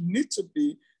place you need to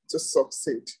be to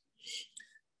succeed.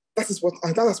 That is what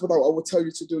I will tell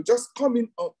you to do. Just coming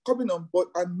on board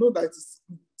and know that it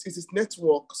is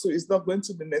network. So it's not going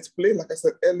to be net play. Like I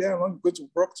said earlier, I'm going to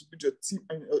work to build your team,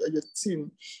 and your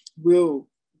team will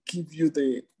give you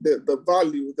the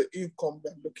value, the income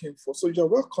they're looking for. So you're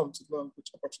welcome to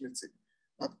Language Opportunity,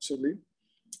 actually.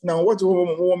 Now, what do you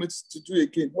want me to do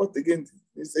again? What again?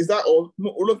 Is that all?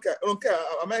 I don't care.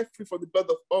 Am I free for the blood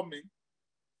of all men?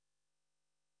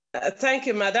 Thank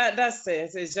you, Ma. That's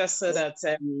it. It's just so that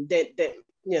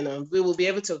we will be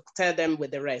able to tell them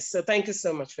with the rest. So thank you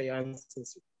so much for your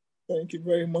answers. Thank you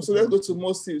very much. So let's go to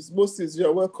Moses. Moses,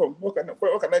 you're welcome. What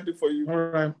can I do for you? All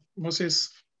right, Moses,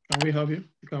 can we have you?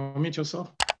 You can unmute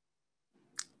yourself.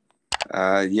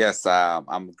 Yes,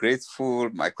 I'm grateful.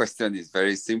 My question is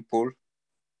very simple.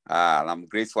 I'm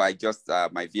grateful.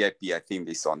 My VIP, I think,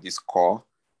 is on this call.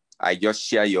 I just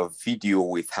shared your video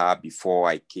with her before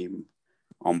I came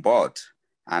on board.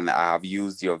 And I have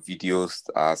used your videos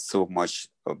so much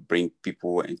to bring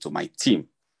people into my team.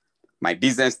 My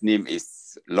business name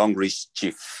is Long Reach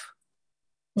Chief.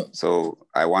 So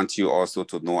I want you also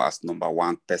to know as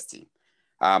 #1 person.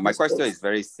 My question is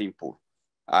very simple.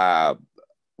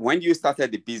 When you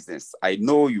started the business, I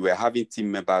know you were having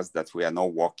team members that were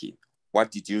not working. What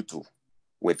did you do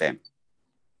with them?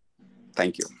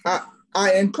 Thank you.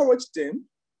 I encourage them,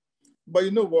 but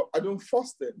you know what? I don't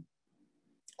force them.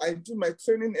 I do my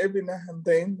training every now and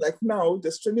then. Like now,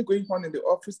 there's training going on in the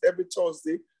office every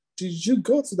Thursday. Did you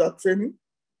go to that training?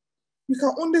 We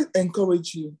can only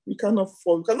encourage you. We cannot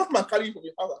force. We cannot carry you from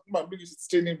your house and bring you to the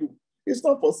training room. It's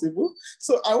not possible.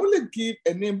 So I only give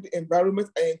a name the environment.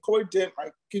 I encourage them.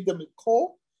 I give them a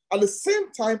call. At the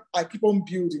same time, I keep on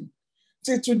building.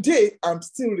 So today, I'm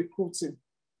still recruiting.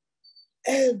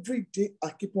 Every day,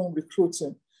 I keep on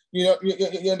recruiting. You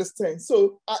understand?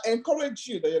 So I encourage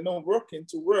you that you're not working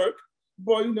to work,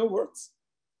 but you know what?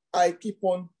 I keep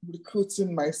on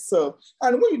recruiting myself.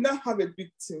 And when you now have a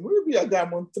big team, maybe a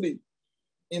Diamond 3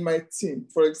 in my team,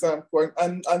 for example,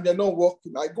 and you're not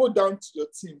working, I go down to your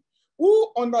team.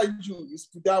 Who under you is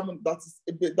Diamond that is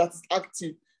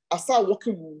active? I start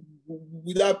working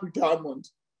with that Diamond.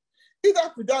 If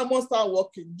that Diamond start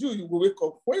working, you will wake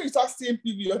up. When you start seeing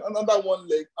PV on another one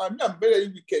leg, I'm very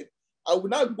wicked. I will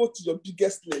now go to your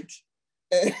biggest leg.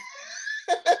 Are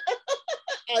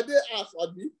they harsh,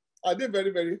 Abby? Are they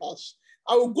very, very harsh?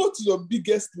 I will go to your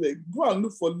biggest leg. Go and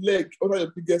look for leg under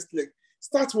your biggest leg.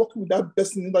 Start working with that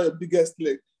person under your biggest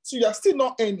leg. So you are still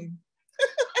not earning.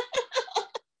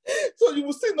 So you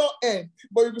will still not earn,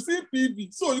 but you will still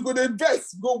PV. So you go to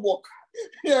invest, go work.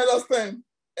 You understand?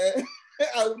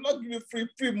 I will not give you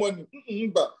free money.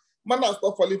 But man has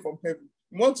not falling from heaven.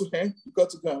 You want to earn, you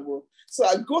got to go and work. So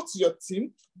I go to your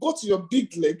team, go to your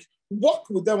big leg, work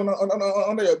with them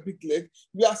under your big leg.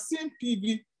 You are seeing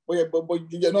PV, but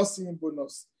you're not seeing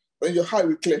bonus. Then your high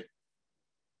will clear.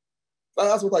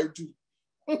 That's what I do.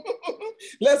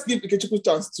 Let's give Ikechukwu a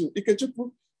chance too.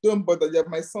 Ikechukwu, don't bother. You have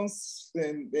my son's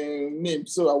name,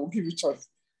 so I will give you a chance.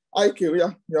 Ike,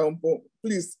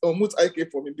 please mute Ike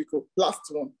for me because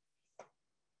last one.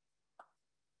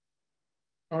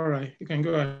 All right, you can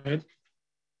go ahead.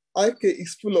 Ike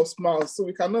is full of smiles, so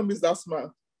we cannot miss that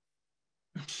smile.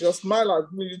 Your smile has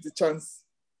given you the chance.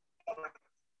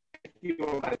 Thank you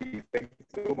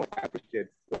so much. I appreciate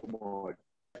it so much.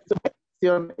 So my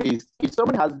question is, if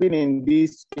someone has been in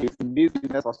this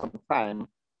business for some time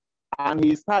and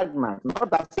he's stagnant, not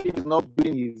that he's not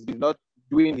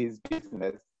doing his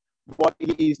business, but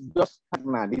he is just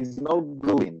stagnant. He's not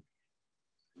growing.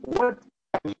 What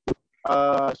can you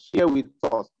share with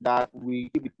us that we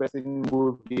keep the person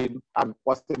moving and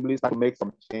possibly start to make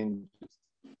some changes?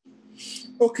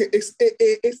 Okay, it's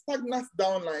a stagnant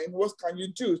downline. What can you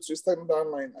do to a stagnant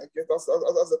downline? I guess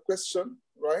that's a question,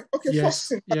 right? Okay, Yes, first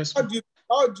thing, yes. how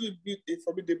do you build a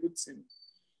formidable team?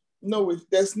 No way.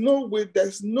 There's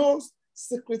no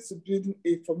secret to building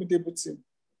a formidable team.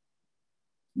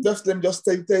 Let me just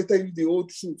tell you the whole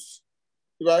truth,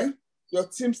 right? Your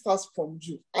team starts from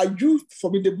you. Are you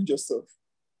formidable yourself?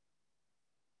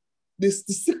 The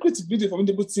secret to building a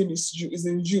formidable team is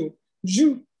in you.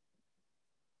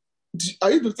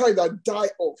 Are you the type that die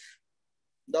off,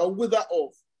 that wither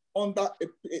off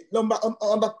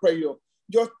under prayer?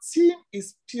 Your team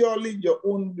is purely your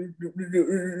own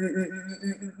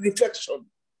reflection.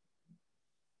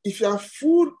 If you are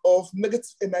full of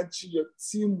negative energy, your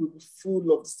team will be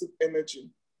full of the same energy.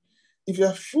 If you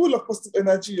are full of positive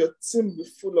energy, your team will be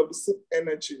full of the same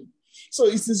energy. So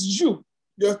it is you.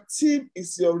 Your team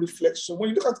is your reflection. When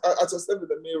you look at yourself in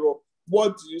the mirror,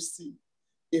 what do you see?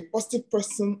 A positive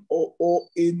person or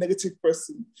a negative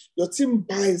person? Your team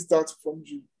buys that from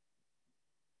you.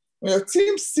 When your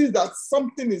team sees that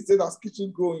something is there that's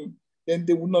keeping growing, then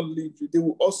they will not leave you. They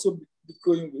will also be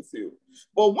growing with you.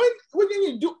 But when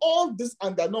you do all this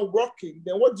and they're not working,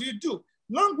 then what do?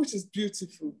 Language is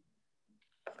beautiful.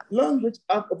 Language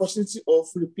has opportunity of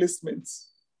replacement.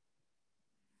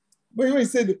 When you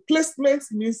say replacement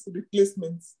means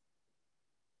replacement,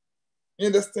 you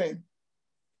understand?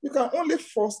 You can only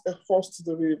force a horse to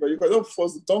the river. You cannot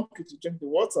force the donkey to drink the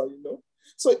water, you know?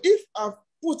 So if I've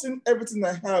put in everything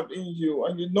I have in you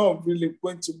and you're not really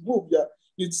going to move,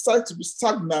 you decide to be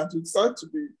stagnant, you decide to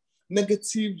be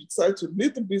negative, you decide to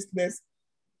leave the business.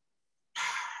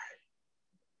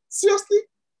 Seriously?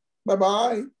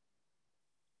 Bye-bye.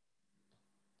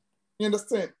 You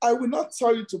understand? I will not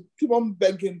tell you to keep on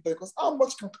begging because how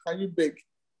much can you beg?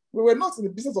 We were not in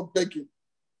the business of begging.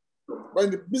 We're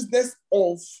in the business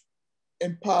of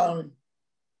empowering.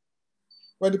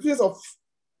 We're in the business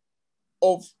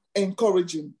of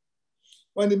encouraging.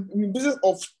 We're in the business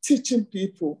of teaching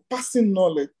people, passing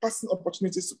knowledge, passing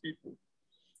opportunities to people,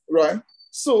 right?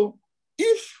 So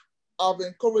if I've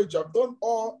encouraged you, I've done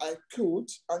all I could,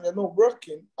 and you're not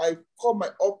working, I call my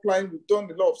upline, we've done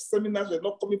a lot of seminars, you're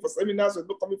not coming for seminars, you're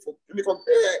not coming for clinical.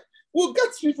 We'll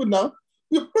get people now.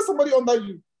 We'll put somebody under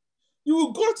you. You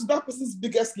will go to that person's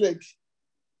biggest leg.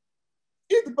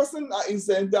 If the person is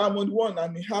in Diamond 1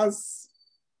 and he has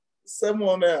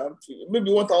 700,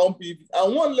 maybe 1,000 PV,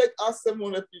 and one leg has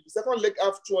 700 PV, second leg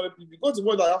has 200 PV, go to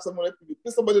one that has 700 PV,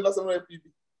 pay somebody that 700 PV.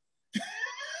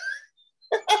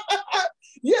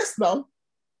 Yes, now.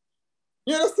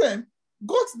 You understand?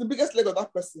 Go to the biggest leg of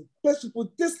that person. Place people,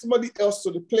 take somebody else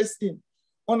to replace him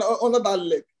under that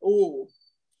leg. Oh,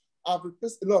 I've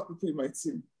replaced a lot of people in my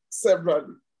team,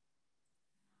 severally.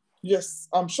 Yes,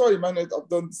 I'm sure you might not have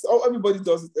done this. Oh, everybody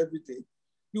does it every day.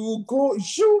 You will go,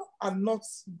 you are not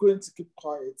going to keep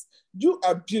quiet. You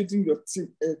are building your team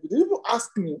every day. People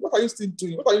ask me, what are you still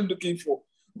doing? What are you looking for?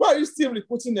 Why are you still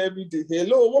recruiting every day?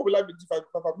 Hello, what will I be doing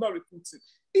if I'm not recruiting?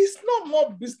 It's not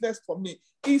more business for me.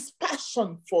 It's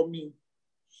passion for me.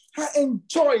 I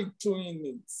enjoy doing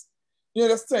it. You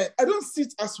understand? I don't see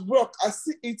it as work. I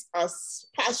see it as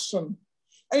passion.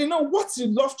 And you know what you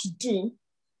love to do,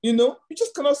 you know, you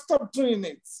just cannot stop doing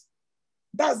it.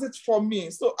 That's it for me.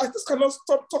 So I just cannot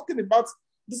stop talking about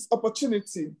this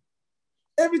opportunity.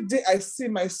 Every day I see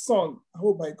my son,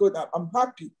 oh my God, I'm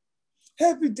happy.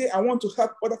 Every day I want to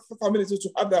help other families to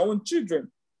have their own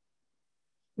children.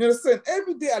 You understand?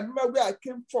 Every day I remember where I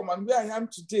came from and where I am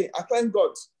today. I thank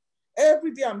God.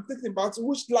 Every day I'm thinking about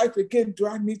which life again do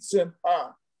I need to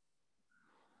empower?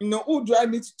 You know, who do I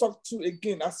need to talk to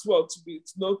again as well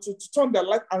to turn their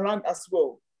life around as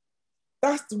well?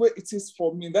 That's the way it is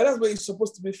for me. That's the way it's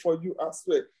supposed to be for you as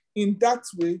well. In that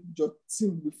way, your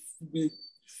team will be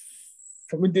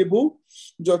formidable.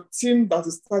 Your team that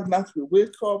is stagnant will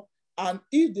wake up. And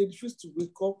if they refuse to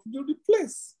wake up, you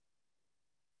replace.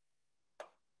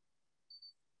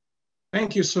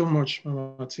 Thank you so much,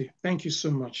 Mama T. Thank you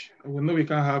so much. We know we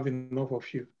can't have enough of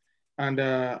you. And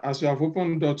as you have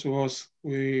opened the door to us,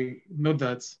 we know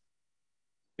that,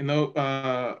 you know,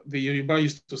 the Yoruba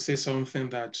used to say something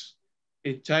that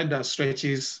a child that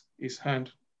stretches his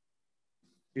hand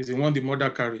is the one the mother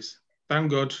carries.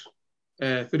 Thank God,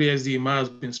 3SD Ima has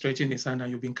been stretching his hand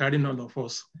and you've been carrying all of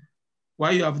us.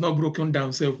 Why you have not broken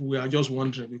down self, we are just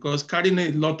wondering, because carrying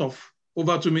a lot of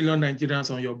over 2 million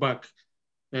Nigerians on your back,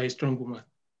 you're a strong woman.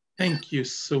 Thank you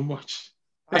so much.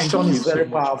 Passion is very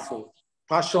powerful.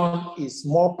 Passion is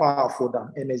more powerful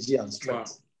than energy and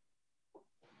strength. Wow.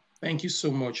 Thank you so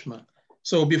much, man.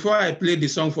 So before I play the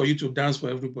song for you to dance for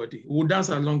everybody, we'll dance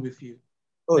along with you.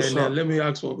 Oh, and sure. Let me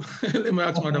ask Madam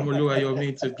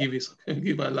Oluwayomi to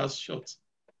give her last shot.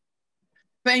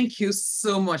 Thank you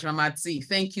so much, Mama T.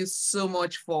 Thank you so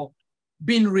much for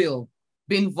being real,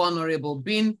 being vulnerable,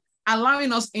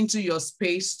 allowing us into your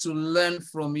space to learn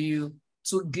from you,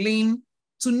 to glean,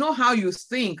 to know how you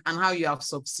think and how you have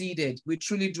succeeded. We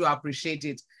truly do appreciate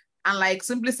it. And like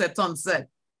Simply Seton said,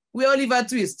 we Oliver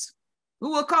Twist. We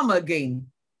will come again.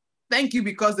 Thank you,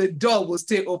 because the door will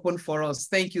stay open for us.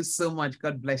 Thank you so much.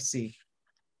 God bless you.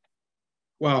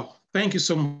 Wow, thank you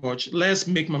so much. Let's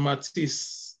make Mama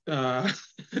T's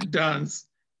dance.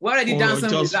 We're already dancing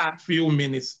just with that. a few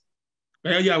minutes.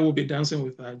 Well, yeah, we'll be dancing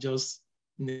with her just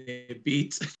in a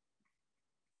bit.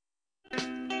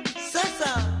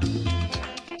 Sasa.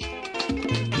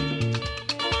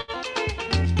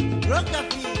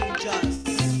 Rockafee just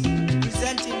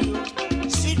presenting you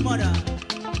Sweet Mother.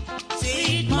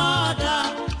 Sweet Mother,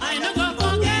 I no go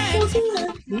forget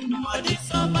all the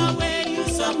summer when you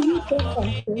suffer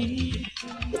for me.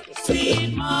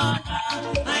 Sweet Mother,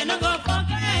 I no go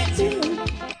forget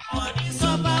all the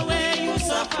summer when you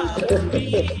suffer for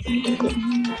me.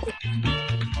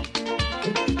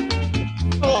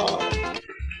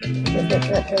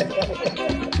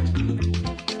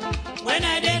 When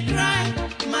I did cry,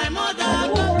 my mother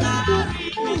go carry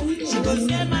me. She go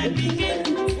say my pikin,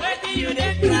 where do you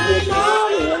dey cry?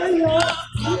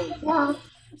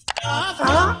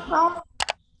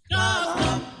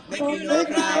 Stop, make you no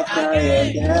cry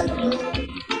again.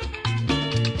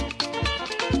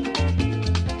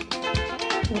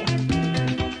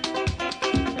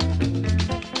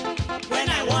 When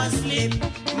I was sleep,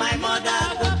 my mother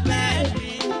go bed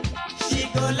me. She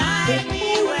go lie me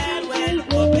well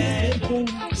for bed.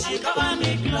 She cover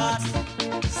me cloth,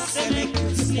 say make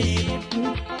you sleep,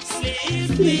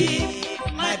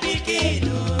 my pikin.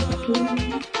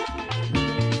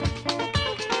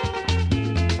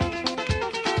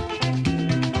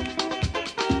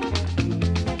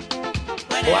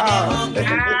 Wow.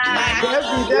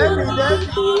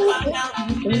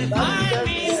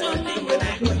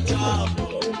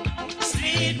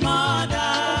 Sweet mother,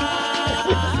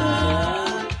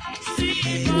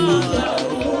 sweet mother.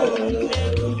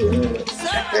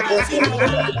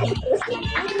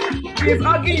 She's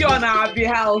hugging you on our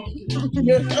behalf.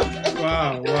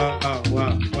 Wow.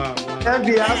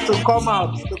 Debbie has to come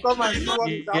out to come and see what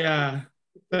is happening. Yeah.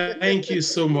 Thank you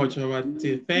so much, Mama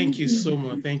T. Thank you so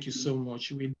much. Thank you so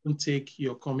much. We don't take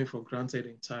your coming for granted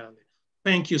entirely.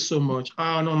 Thank you so much.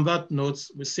 And on that note,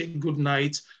 we say good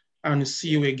night and see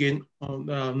you again on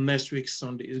next week,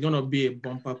 Sunday. It's going to be a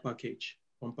bumper package.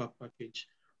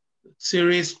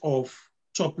 Series of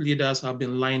top leaders have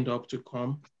been lined up to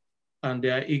come, and they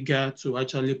are eager to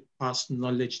actually pass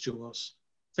knowledge to us.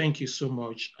 Thank you so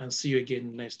much, and see you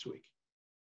again next week.